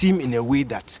up the team in a way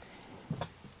that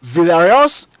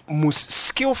Villarreal's most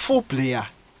skillful player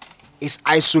is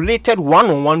isolated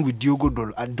one-on-one with Diogo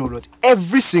Dalot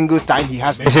every single time he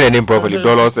has. Mention the name properly.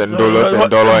 Dollar and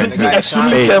dollar. Be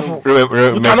extremely careful.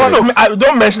 You cannot.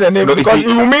 Don't mention the name because it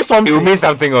will mean something. It will mean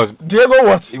something else. Diego,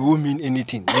 what? It won't mean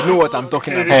anything. You know what I'm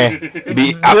talking about.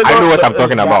 I know what I'm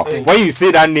talking about. When you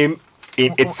say that name,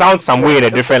 it sounds some way in a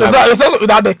different It's language. not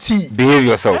without the T. Behave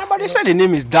yourself. Yeah, but they said the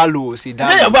name is Dalot. See,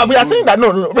 Dalot. Yeah, but we are saying that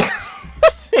no.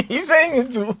 He's saying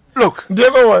it too. Look,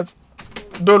 Diego, what?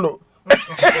 Dolo.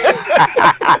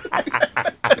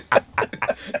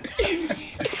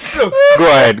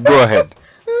 Go ahead.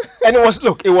 And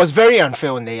it was very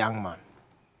unfair on the young man.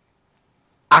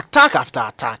 Attack after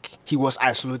attack, he was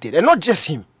isolated. And not just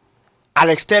him.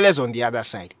 Alex Telles on the other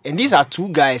side. And these are two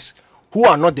guys who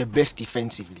are not the best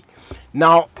defensively.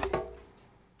 Now,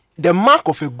 the mark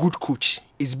of a good coach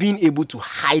is being able to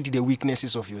hide the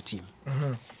weaknesses of your team.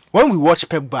 When we watch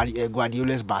Pep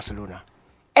Guardiola's Barcelona,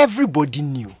 everybody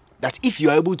knew that if you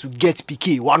are able to get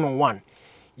Piqué one-on-one,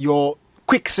 your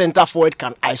quick center forward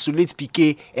can isolate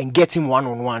Piqué and get him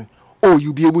one-on-one, or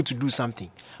you'll be able to do something.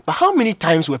 But how many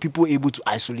times were people able to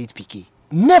isolate Piqué?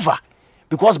 Never.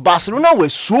 Because Barcelona were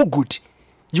so good,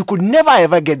 you could never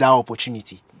ever get that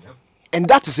opportunity. Yep. And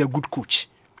that is a good coach.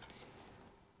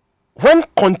 When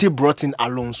Conte brought in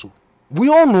Alonso, we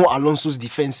all know Alonso's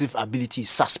defensive ability is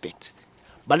suspect.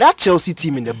 But that Chelsea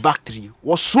team in the back three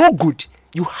was so good,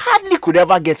 you hardly could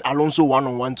ever get Alonso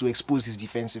one-on-one to expose his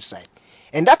defensive side.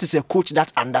 And that is a coach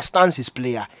that understands his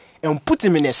player and put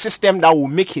him in a system that will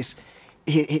make his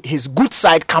good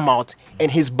side come out and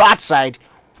his bad side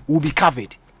will be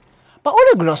covered. But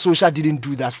Ole Gunnar Solskjaer didn't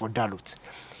do that for Dalot.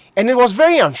 And it was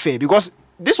very unfair because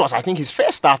this was, I think, his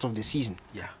first start of the season.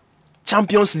 Yeah.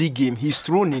 Champions League game, he's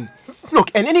thrown in.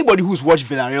 Look, and anybody who's watched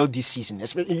Villarreal this season,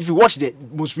 especially if you watch the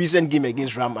most recent game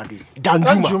against Real Madrid,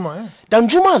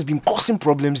 Danjuma has been causing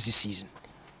problems this season.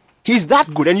 He's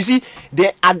that good. And you see,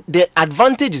 the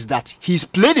advantage is that he's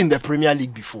played in the Premier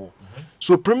League before.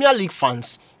 So Premier League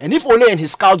fans, and if Ole and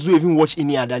his scouts don't even watch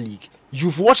any other league,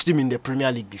 you've watched him in the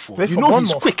Premier League before. You know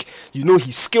he's quick. You know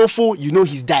he's skillful. You know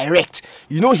he's direct.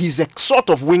 You know he's a sort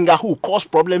of winger who will cause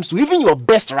problems to even your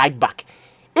best right back.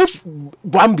 If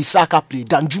Wan-Bissaka play,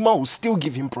 Danjuma will still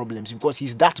give him problems because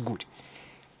he's that good.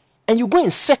 And you go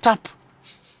and set up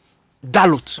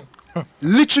Dalot,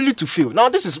 literally to fail. Now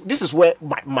this is where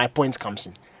my point comes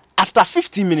in. After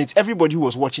 15 minutes, everybody who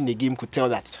was watching the game could tell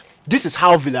that this is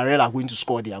how Villarreal are going to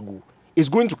score their goal. It's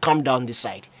going to come down this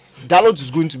side. Dalot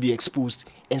is going to be exposed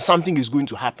and something is going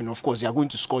to happen. Of course, they are going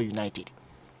to score United.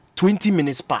 20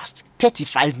 minutes passed,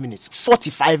 35 minutes,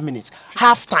 45 minutes,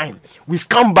 half time. We've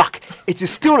come back. It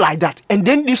is still like that. And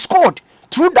then they scored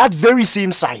through that very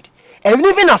same side. And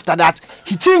even after that,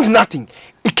 he changed nothing.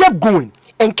 It kept going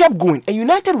and kept going. And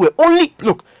United were only...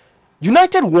 Look,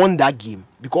 United won that game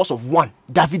because of 1,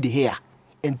 David De Gea,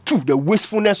 and 2, the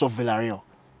wastefulness of Villarreal.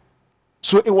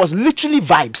 So it was literally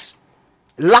vibes.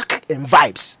 Luck and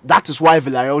vibes. That is why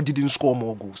Villarreal didn't score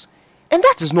more goals. And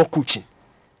that is not coaching.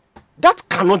 That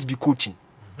cannot be coaching.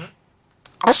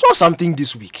 I saw something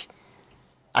this week.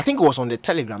 I think it was on the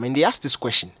Telegram, and they asked this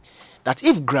question: that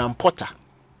if Graham Potter,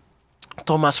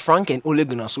 Thomas Frank, and Ole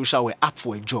Gunnar Solskjaer were up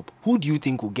for a job, who do you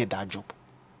think will get that job?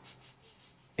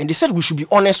 And they said we should be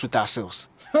honest with ourselves.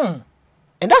 And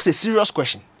that's a serious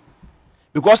question.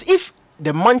 Because if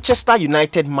the Manchester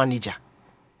United manager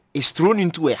is thrown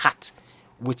into a hat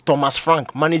with Thomas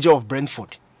Frank, manager of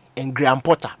Brentford, and Graham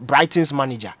Potter, Brighton's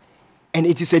manager, and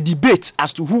it is a debate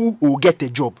as to who will get the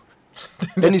job,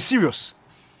 then it's serious.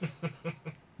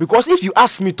 Because if you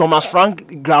ask me Thomas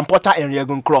Frank, Graham Potter, and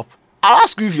Jurgen Klopp, I'll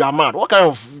ask you if you are mad. What kind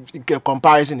of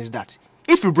comparison is that?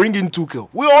 If you bring in Tuchel,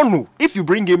 we all know. If you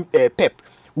bring in Pep,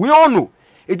 we all know.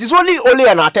 It is only Ole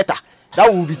and Arteta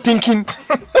that will be thinking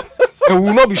and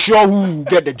will not be sure who will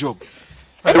get the job.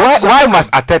 Why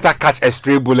must Arteta catch a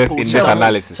stray bullet in this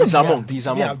analysis? He's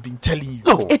among. I've been telling you.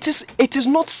 Look, it is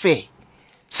not fair.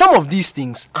 Some of these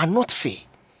things are not fair.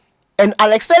 And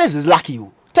Alex Telles is lucky.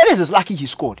 Telles is lucky he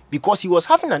scored because he was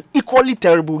having an equally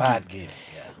terrible game. Yeah.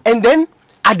 And then,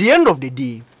 at the end of the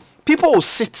day, people will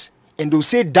sit and they'll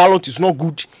say Dalot is not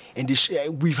good. And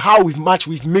we've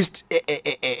missed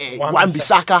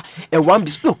Wan-Bissaka and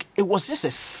Wan-Bissaka. Look, it was just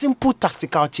a simple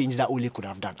tactical change that Ole could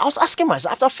have done. I was asking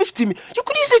myself, after 50 minutes, you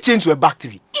could easily change to a back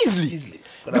three. Easily.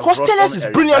 Because Telles is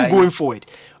brilliant going forward.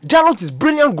 Dalot is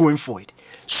brilliant going forward.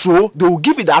 So they will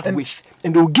give it that width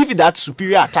and they will give it that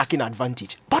superior attacking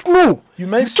advantage. But no, you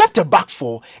kept a back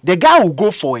four. The guy will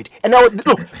go forward. And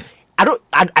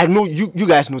I know you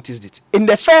guys noticed it. In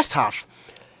the first half,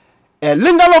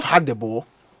 Lindelof had the ball.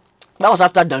 That was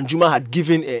after Danjuma had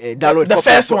given Dalot the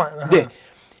first one. There.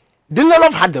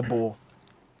 Lindelof had the ball.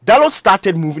 Dalot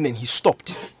started moving and he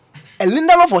stopped. And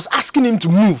Lindelof was asking him to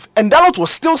move. And Dalot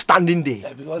was still standing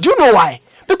there. Do you know why?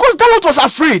 Because Dalot was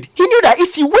afraid. He knew that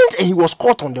if he went and he was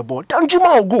caught on the ball,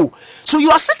 Danjuma will go. So you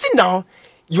are sitting down,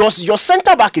 your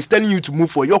center back is telling you to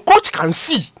move forward. Your coach can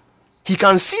see. He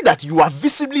can see that you are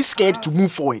visibly scared to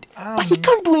move forward. But he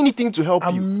can't do anything to help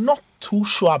you. I'm not too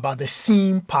sure about the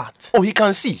seeing part. Oh, he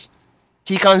can see.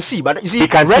 He can see, but you see, he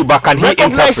can see, but can he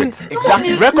interpret?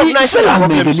 Exactly. Recognizing the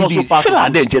problem is also part of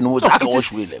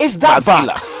it. It's that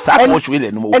bad.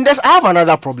 And I have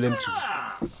another problem too.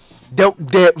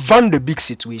 The Van de Beek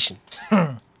situation.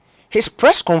 His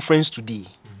press conference today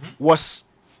was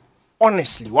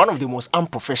honestly one of the most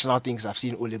unprofessional things I've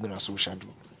seen Ole Gunnar Solskjaer do.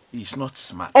 He's not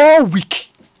smart. All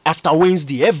week after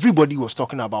Wednesday, everybody was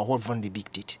talking about what Van de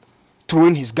Beek did,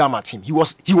 throwing his gum at him. He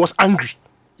was angry.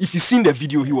 If you've seen the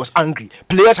video, he was angry.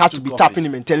 Players had to be tapping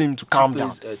him and telling him to calm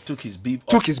down. Took his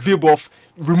bib off,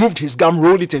 removed his gum,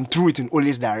 rolled it and threw it in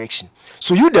Ole's direction.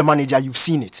 So you, the manager, you've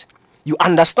seen it. You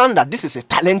understand that this is a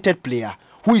talented player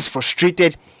who is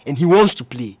frustrated and he wants to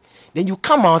play. Then you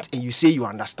come out and you say you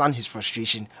understand his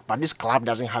frustration, but this club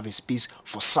doesn't have a space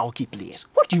for sulky players.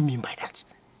 What do you mean by that?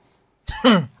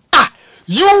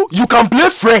 You can play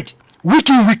Fred week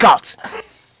in, week out.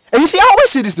 And you see, I always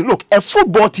say this thing. Look, a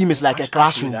football team is like a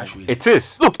classroom. It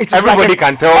is. Look, it is everybody like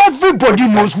can tell. Everybody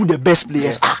knows who the best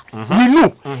players are. We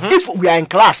know. If we are in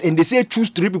class and they say choose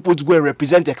 3 people to go and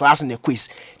represent a class in a quiz,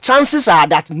 chances are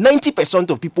that 90%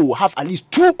 of people will have at least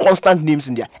 2 constant names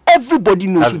in there. Everybody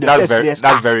knows who the best players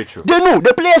are. That's very true. They know.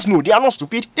 The players know. They are not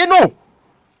stupid. They know.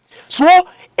 So,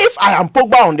 if I am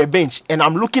Pogba on the bench and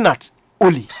I'm looking at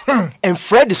Oli, and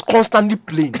Fred is constantly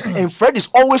playing, and Fred is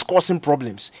always causing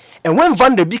problems. And when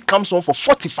Van der Beek comes on for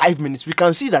 45 minutes, we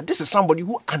can see that this is somebody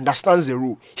who understands the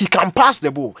role. He can pass the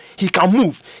ball, he can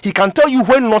move, he can tell you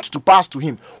when not to pass to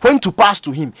him, when to pass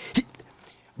to him.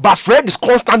 But Fred is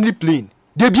constantly playing.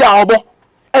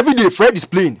 Every day Fred is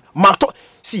playing.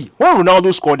 See, when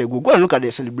Ronaldo scored a goal, go and look at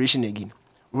the celebration again.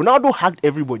 Ronaldo hugged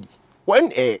everybody.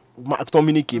 When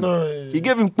McTominay came, he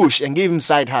gave him push and gave him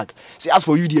side hug. Say, as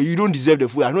for you, dear, you don't deserve the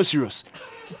food. I'm not serious.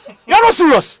 You're not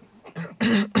serious.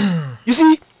 You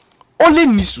see, Ole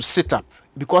needs to sit up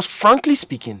because, frankly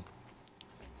speaking,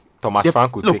 Thomas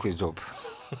Frank will take his job.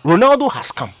 Ronaldo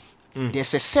has come.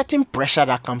 There's a certain pressure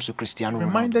that comes to Cristiano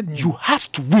Ronaldo. You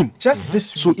have to win. Just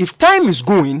this. So if time is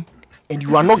going and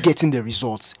you are not getting the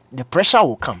results, the pressure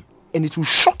will come. And it will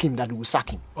shock him that it will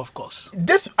sack him. Of course.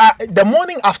 This the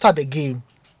morning after the game,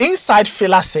 Inside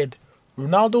Fela said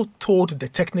Ronaldo told the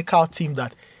technical team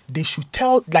that they should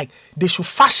they should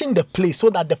fashion the play so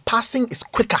that the passing is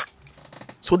quicker,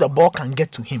 so the ball can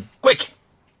get to him. Quick.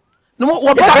 No,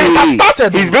 what it has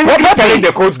started. He's basically telling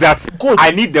the coach that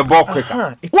I need the ball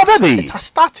quicker. It has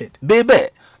started. Baby.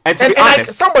 And to be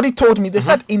honest, somebody told me, they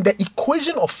said in the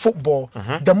equation of football,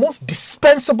 the most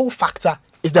dispensable factor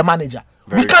is the manager.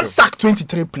 We can't sack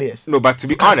 23 players. No, but to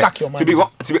be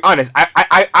honest,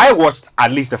 I watched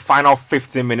at least the final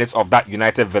 15 minutes of that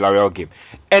United Villarreal game,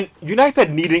 and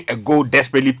United needing a goal,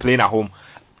 desperately playing at home.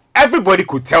 Everybody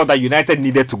could tell that United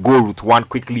needed to go route one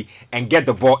quickly and get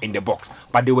the ball in the box,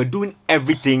 but they were doing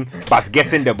everything but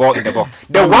getting the ball in the box.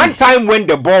 The one time when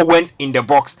the ball went in the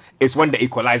box is when the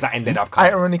equalizer ended up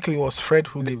coming. Ironically, it was Fred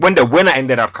who did. When the winner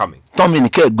ended up coming.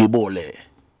 Dominic Gbole.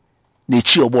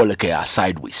 Nechi Oboleke are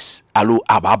sideways. Alo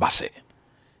Ababase.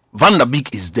 Van der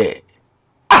Beek is there.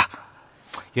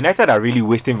 United are really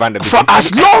wasting Van der Beek. For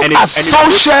as long as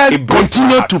Solskjaer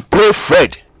continue to play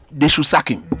Fred, they should sack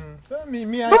him.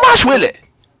 No much will it.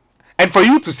 And for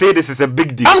you to say this is a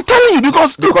big deal, I'm telling you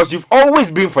because you've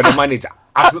always been for the manager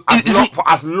for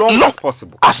as long as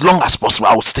possible. As long as possible,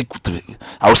 I will stick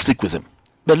with him.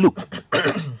 But look,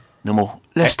 no more.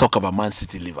 Let's talk about Man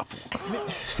City, Liverpool.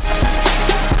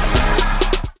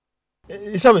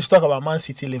 You said we should talk about Man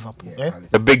City, Liverpool.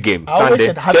 The big game Sunday.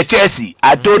 The Chelsea.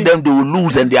 I told them they will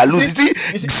lose and they are losing.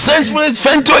 Since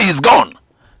Fento is gone.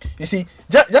 You see,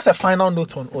 just a final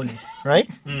note on Ole, right?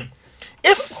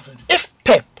 If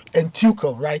Pep and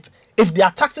Tuchel, right, if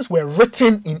their tactics were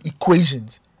written in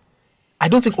equations, I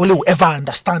don't think Ole will ever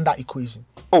understand that equation.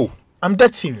 Oh, I'm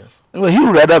dead serious. Well, he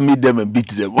would rather meet them and beat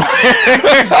them.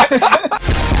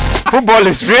 Football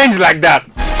is strange like that.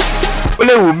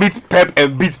 Ole will meet Pep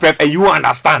and beat Pep, and you will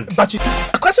understand. But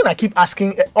the question I keep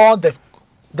asking all the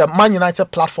Man United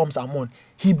platforms I'm on,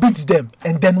 he beats them,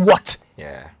 and then what?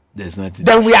 Yeah, there's nothing.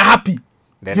 Then we are happy.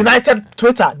 United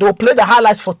Twitter, they'll play the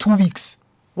highlights for 2 weeks.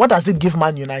 What does it give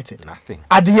Man United? Nothing.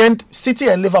 At the end, City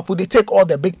and Liverpool, they take all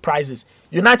the big prizes.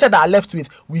 United are left with,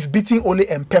 we've beaten Ole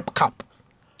and Pep Cup.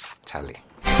 Charlie.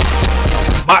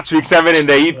 Match week 7 in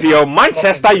the EPL,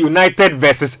 Manchester United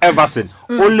versus Everton.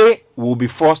 Ole will be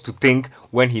forced to think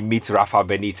when he meets Rafa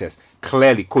Benitez.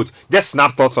 Clearly, coach, just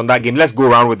snap thoughts on that game. Let's go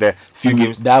around with the few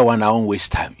games. That one, I won't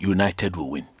waste time. United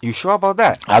will win. You sure about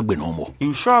that? Agbenomo.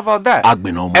 You sure about that?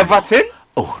 Agbenomo. Everton?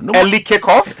 Oh, no. Early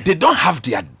kickoff? They don't have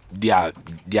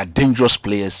their dangerous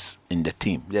players in the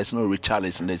team. There's no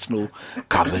Richarlison, there's no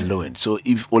Calvin Lewin. So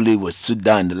if Ole was sit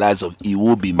down in the lives of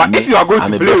Iwobi, but if you are going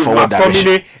to play with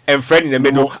McTominay and Fred in the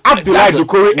middle, Abdoulaye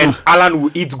Doucouré and Alan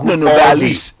will eat good. No, but at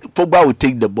least Pogba will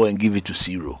take the ball and give it to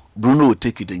Ciro. Bruno will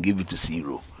take it and give it to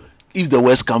Ciro. If the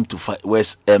West come to fight,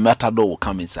 Matador will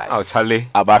come inside. Oh, Charlie.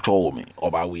 About all me,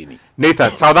 about winning.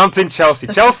 Nathan, Southampton, Chelsea.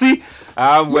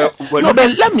 But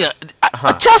let me.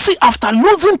 Chelsea, after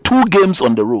losing 2 games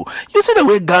on the row, you see the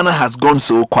way Ghana has gone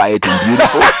so quiet and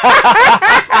beautiful.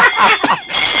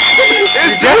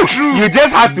 It's true. You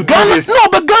just had to Ghana, do this. No,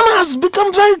 but Ghana has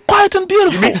become very quiet and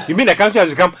beautiful. You mean the country has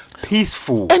become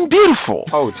peaceful and beautiful?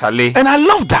 Oh, Charlie. And I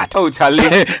love that. Oh, Charlie.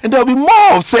 And there'll be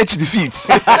more of such defeats.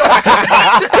 It's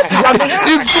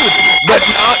good. But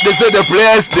now they say the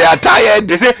players, they are tired.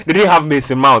 They say they didn't have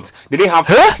Mason Mount. They didn't have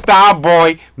star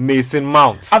boy Mason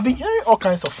Mount. I've been hearing all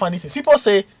kinds of funny things. People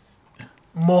say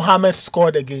Mohamed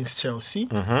scored against Chelsea.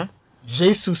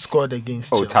 Jesus scored against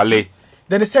Chelsea. Charlie.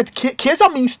 Then they said Chiesa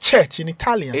means church in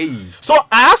Italian. Hey. So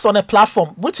I asked on a platform,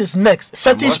 which is next?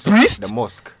 Fetish priest? The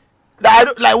mosque.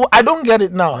 I don't get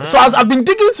it now. So I've been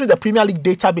digging through the Premier League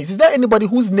database. Is there anybody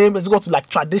whose name has got to like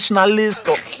traditionalist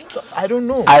or I don't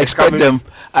know? I expect them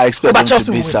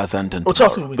to beat Southampton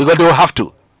because they will have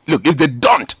to. Look, if they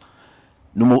don't,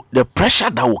 the pressure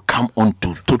that will come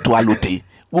onto Toto Alote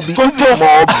will be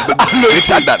more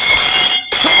greater than.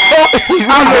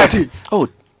 Oh,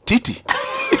 Titi.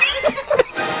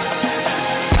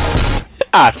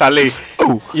 Charlie.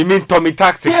 Oh, you mean Tommy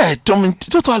Tactics? Yeah, Tommy.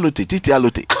 Toto Alote, Titi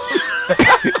Alote.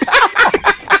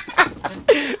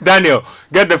 Daniel,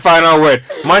 get the final word.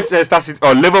 Manchester City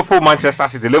or Liverpool, Manchester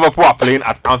City. Liverpool are playing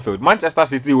at Anfield. Manchester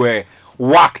City were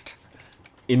whacked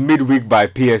in midweek by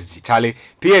PSG. Charlie,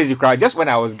 PSG crowd, just when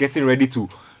I was getting ready to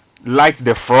light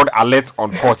the fraud alert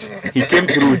on court, he came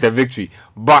through with a victory.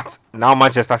 But now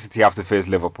Manchester City have to face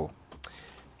Liverpool.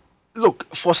 Look,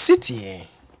 for City,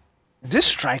 this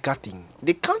striker thing,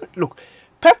 they can't look.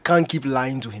 Pep can't keep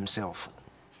lying to himself.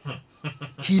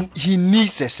 He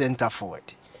needs a centre forward.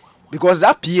 Because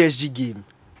that PSG game,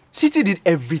 City did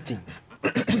everything.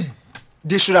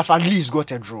 They should have at least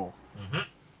got a draw.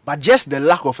 But just the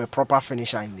lack of a proper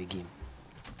finisher in the game.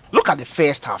 Look at the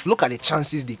first half. Look at the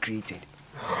chances they created.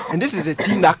 And this is a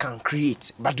team that can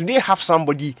create. But do they have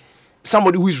somebody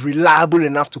who is reliable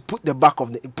enough to put the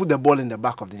ball in the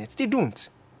back of the net? They don't.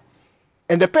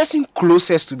 And the person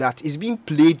closest to that is being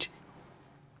played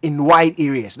in wide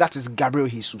areas. That is Gabriel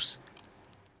Jesus.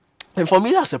 And for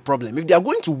me, that's a problem. If they are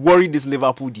going to worry this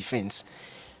Liverpool defense,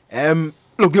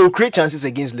 look, they will create chances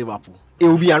against Liverpool. It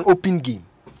will be an open game.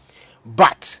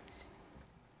 But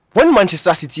when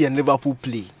Manchester City and Liverpool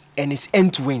play, and it's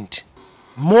end-to-end,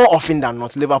 more often than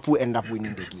not, Liverpool end up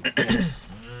winning the game.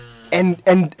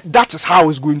 and that is how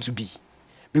it's going to be.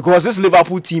 Because this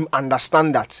Liverpool team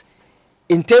understand that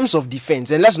in terms of defense,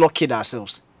 and let's not kid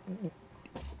ourselves,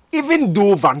 even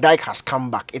though Van Dijk has come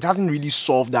back, it hasn't really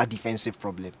solved that defensive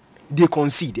problem. They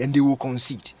concede and they will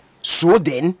concede. So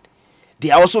then, they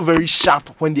are also very sharp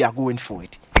when they are going for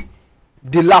it.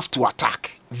 They love to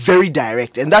attack. Very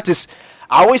direct. And that is,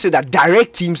 I always say that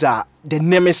direct teams are the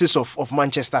nemesis of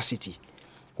Manchester City.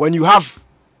 When you have,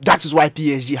 that is why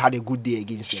PSG had a good day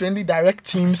against them. Strangely, direct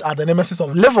teams are the nemesis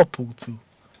of Liverpool too.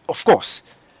 Of course.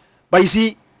 But you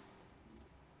see,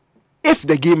 if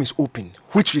the game is open,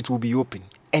 which it will be open,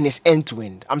 and it's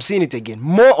end-to-end, I'm saying it again,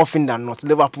 more often than not,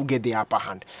 Liverpool get the upper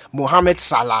hand. Mohamed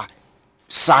Salah,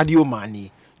 Sadio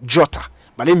Mane, Jota.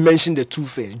 But they mentioned the two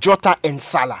first, Jota and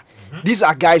Salah. These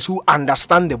are guys who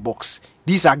understand the box.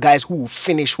 These are guys who will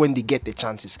finish when they get the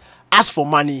chances. As for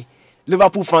Mane,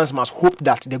 Liverpool fans must hope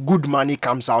that the good Mane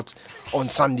comes out on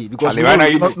Sunday. Because Charlie, right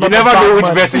now, you never know which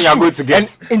version you're going to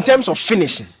get. And in terms of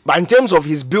finishing, but in terms of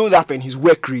his build-up and his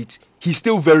work rate, he's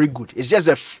still very good. It's just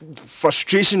a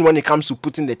frustration when it comes to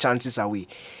putting the chances away.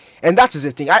 And that is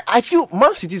the thing. I feel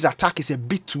Man City's attack is a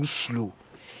bit too slow.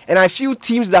 And I feel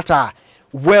teams that are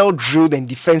well-drilled and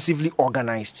defensively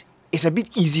organized, it's a bit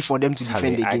easy for them to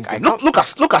defend against them. Look at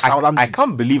Southampton. I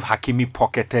can't believe Hakimi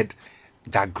pocketed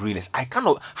Jack Grealish. I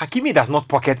cannot. Hakimi does not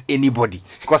pocket anybody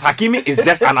because Hakimi is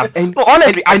just an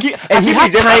honestly. Hakimi he had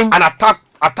is just time, an attack.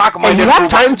 And he had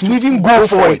time to even go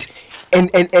for it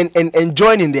and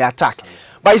join in the attack.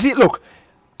 But you see, look,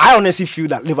 I honestly feel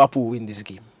that Liverpool will win this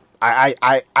game.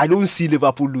 I don't see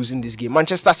Liverpool losing this game.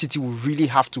 Manchester City will really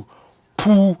have to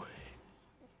pull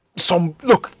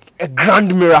a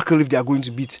grand miracle if they are going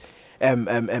to beat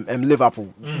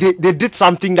Liverpool. They did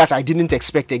something that I didn't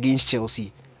expect against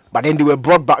Chelsea, but then they were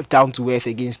brought back down to earth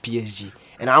against PSG.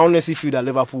 And I honestly feel that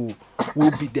Liverpool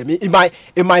will beat them. It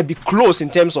might be close in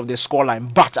terms of the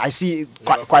scoreline, but I see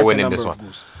quite a number of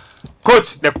goals.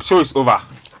 Coach, the show is over.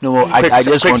 No, I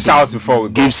just want to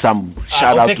give some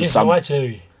shout out to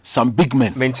some big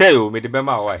men.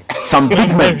 Some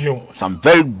big men. Some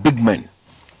very big men.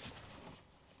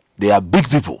 They are big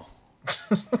people.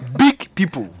 Big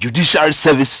people. Judicial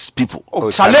service people.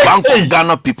 Bank of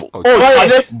Ghana people.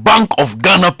 Bank of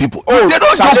Ghana people. They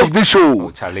don't joke with this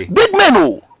show. Big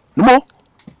men, no.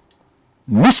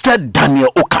 Mr.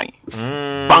 Daniel Okai,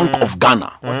 Bank of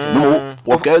Ghana. No,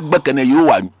 okay, back in you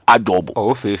are a job.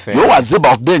 You are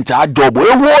about then to a job.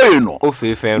 You know.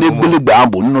 They believe the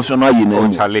ambo, no, so now you know.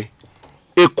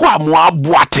 Ekwa mwa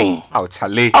boating.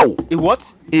 Chale.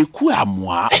 What? Ekwa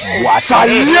mwa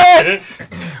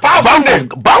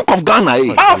boating. Bank of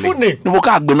Ghana. Powerful name. No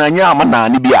ka gbonanya mana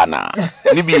ni biana.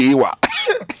 Ni biwa.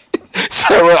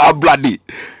 So bloody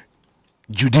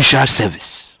judicial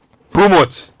service.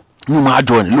 Promote. No ma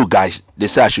join. Look guys, they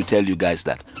say I should tell you guys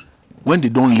that when they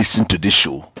don't listen to this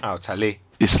show, Chale.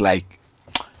 It's like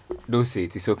don't say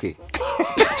it, it's okay.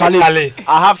 Chale.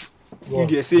 I have Go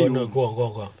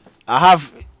on. I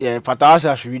have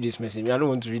Patawasa should read this message. I don't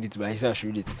want to read it, but he said I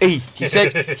should read it. He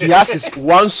said he has his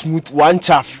one smooth, one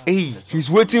chaff. He's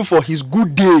waiting for his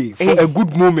good day, for a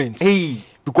good moment.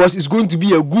 Because it's going to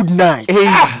be a good night.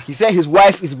 He said his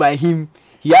wife is by him.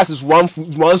 He has his one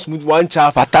smooth, one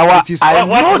chaff. Patawa, I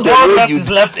know the way that is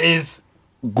left is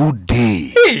good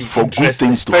day for good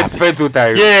things to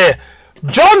happen. Yeah.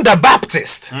 John the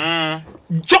Baptist. Who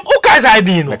guys I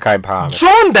didn't know?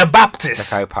 John the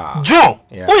Baptist. John,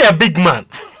 who a big man.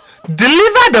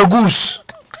 Deliver the goose.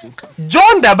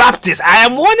 John the Baptist. I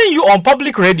am warning you on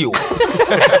public radio.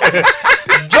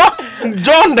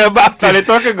 John the Baptist.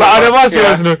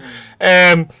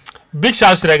 Big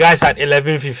shouts to the guys at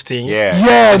 11:15.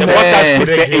 Yeah, the podcast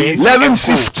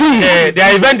 11:15. Yeah,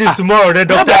 their event is tomorrow. The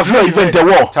Dr. Drew event, the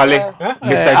war. Charlie,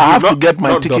 Mr. I have to get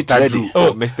my ticket ready.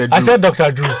 Oh, Mr. Drew. I said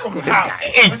Dr. Drew.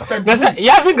 He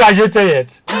hasn't graduated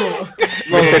yet.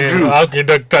 Mr. Drew. Okay,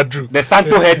 Dr. Drew. The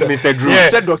Santo head, Mr. Drew. Yeah.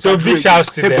 Said Dr. So Drew. big shouts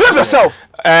to them. Prove yourself.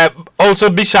 Also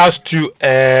big shouts to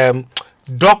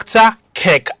Dr.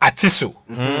 Kek Atisu.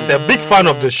 He's a big fan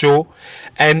of the show,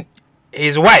 and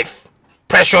his wife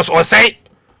Precious Osei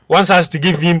wants us to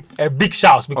give him a big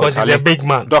shout because he's a big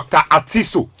man. Dr.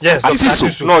 Atiso. Yes,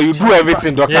 Atiso. No, you do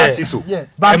everything, Dr. Atiso. Yeah.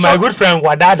 And my good friend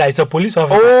Wadada is a police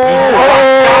officer.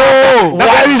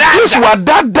 There is this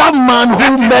Wadada man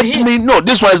who met me. No,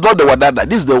 this one is not the Wadada.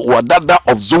 This is the Wadada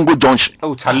of Zongo Junction.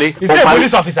 Oh, Charlie. Is he a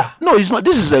police officer? No, he's not.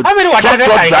 This is a How many Wadadas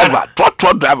truck are in driver.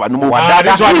 Truck driver. No more.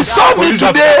 Wadada. He saw me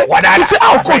today. He said,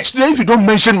 "Oh, Okay. coach, today if you don't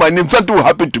mention my name, something will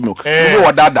happen to me." No more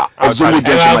Wadada of Zongo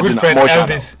Junction. My good friend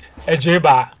Elvis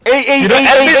Ejeba. You know,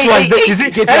 Elvis was the, you see,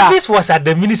 Elvis was at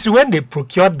the ministry when they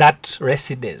procured that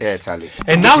residence. Yeah, Charlie.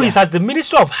 And now he's at the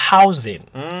Ministry of Housing.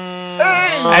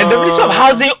 And the Ministry of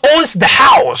Housing owns the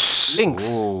house.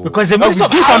 Links. Because the Ministry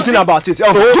of do Housing, something about it.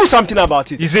 Do something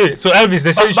about it. You see, so Elvis,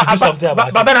 they say you should do something about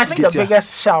it. But then I think the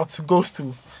biggest shout goes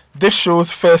to this show's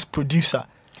first producer.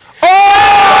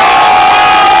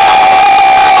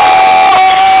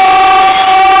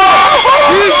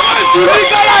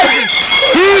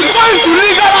 He's going to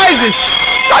legalize it.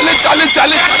 Charlie.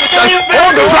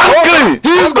 Franklin.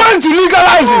 He's going to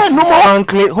legalize it. No more.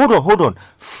 Franklin, hold on.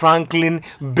 Franklin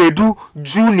Bedu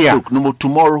Jr. Look, no more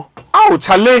tomorrow. Oh,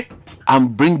 Charlie. I'm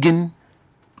bringing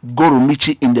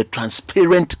Goromichi in the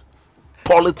transparent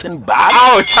polythene bag.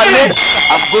 Oh, Charlie.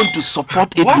 I'm going to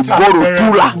support it with Goro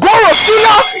Tula.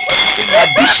 In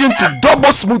addition to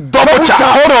double smooth, double char.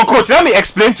 Hold on, coach. Let me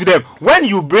explain to them. When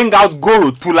you bring out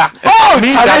Goro Tula, it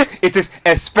means that it is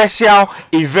a special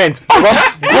event.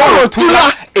 Goro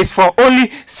Tula is for only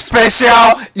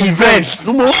special events.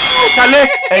 Charlie.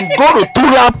 And Goro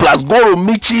Tula plus Goro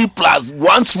Michi plus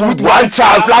one smooth, one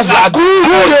char plus Lagoon.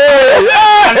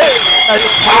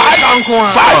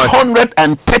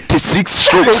 536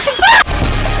 strokes.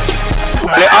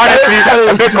 Honestly,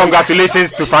 a big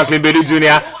congratulations to Franklin Bedu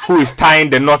Jr., who is tying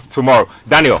the knot tomorrow.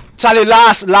 Daniel. Charlie,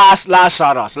 last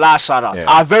shout outs. Yeah.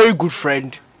 Our very good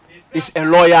friend is a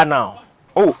lawyer now.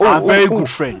 Our very good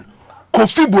friend.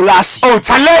 Kofi Bolasi. Oh,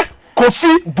 Charlie.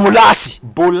 Kofi Bolasi.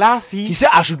 Bolasi. He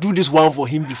said I should do this one for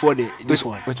him before this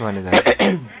one. Which one is that?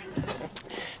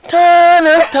 My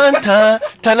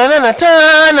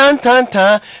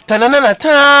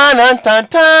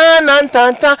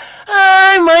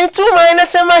 2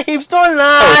 minus and my hips don't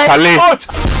lie. Oh, Charlie.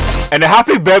 And a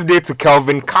happy birthday to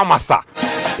Kelvin Kamasa.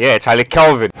 Yeah, Charlie,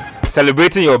 Kelvin.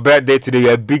 Celebrating your birthday today,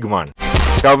 you're a big man.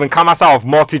 Kelvin Kamasa of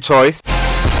Multi Choice.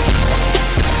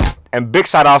 And big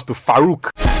shout outs to Farouk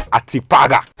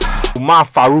Atipaga. Umar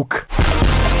Farouk.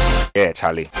 Yeah,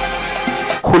 Charlie.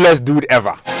 Coolest dude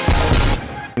ever.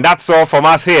 And that's all from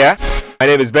us here. My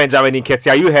name is Benjamin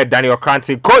Nketia. You heard Daniel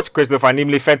Kranti, Coach Christopher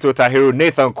Nimli, Fento Tahiru,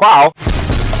 Nathan Kwao.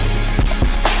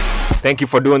 Thank you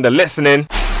for doing the listening.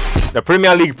 The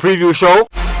Premier League preview show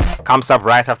comes up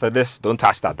right after this. Don't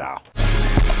touch that dial.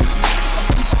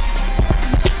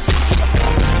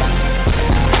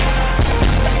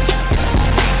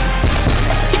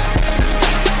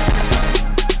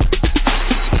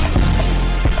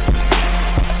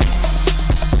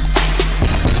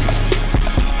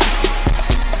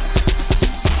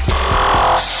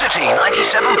 City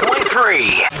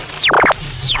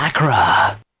 97.3.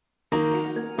 Accra.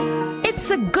 It's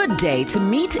a good day to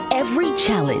meet every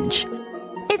challenge.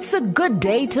 It's a good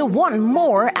day to want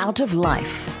more out of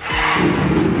life.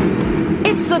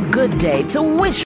 It's a good day to wish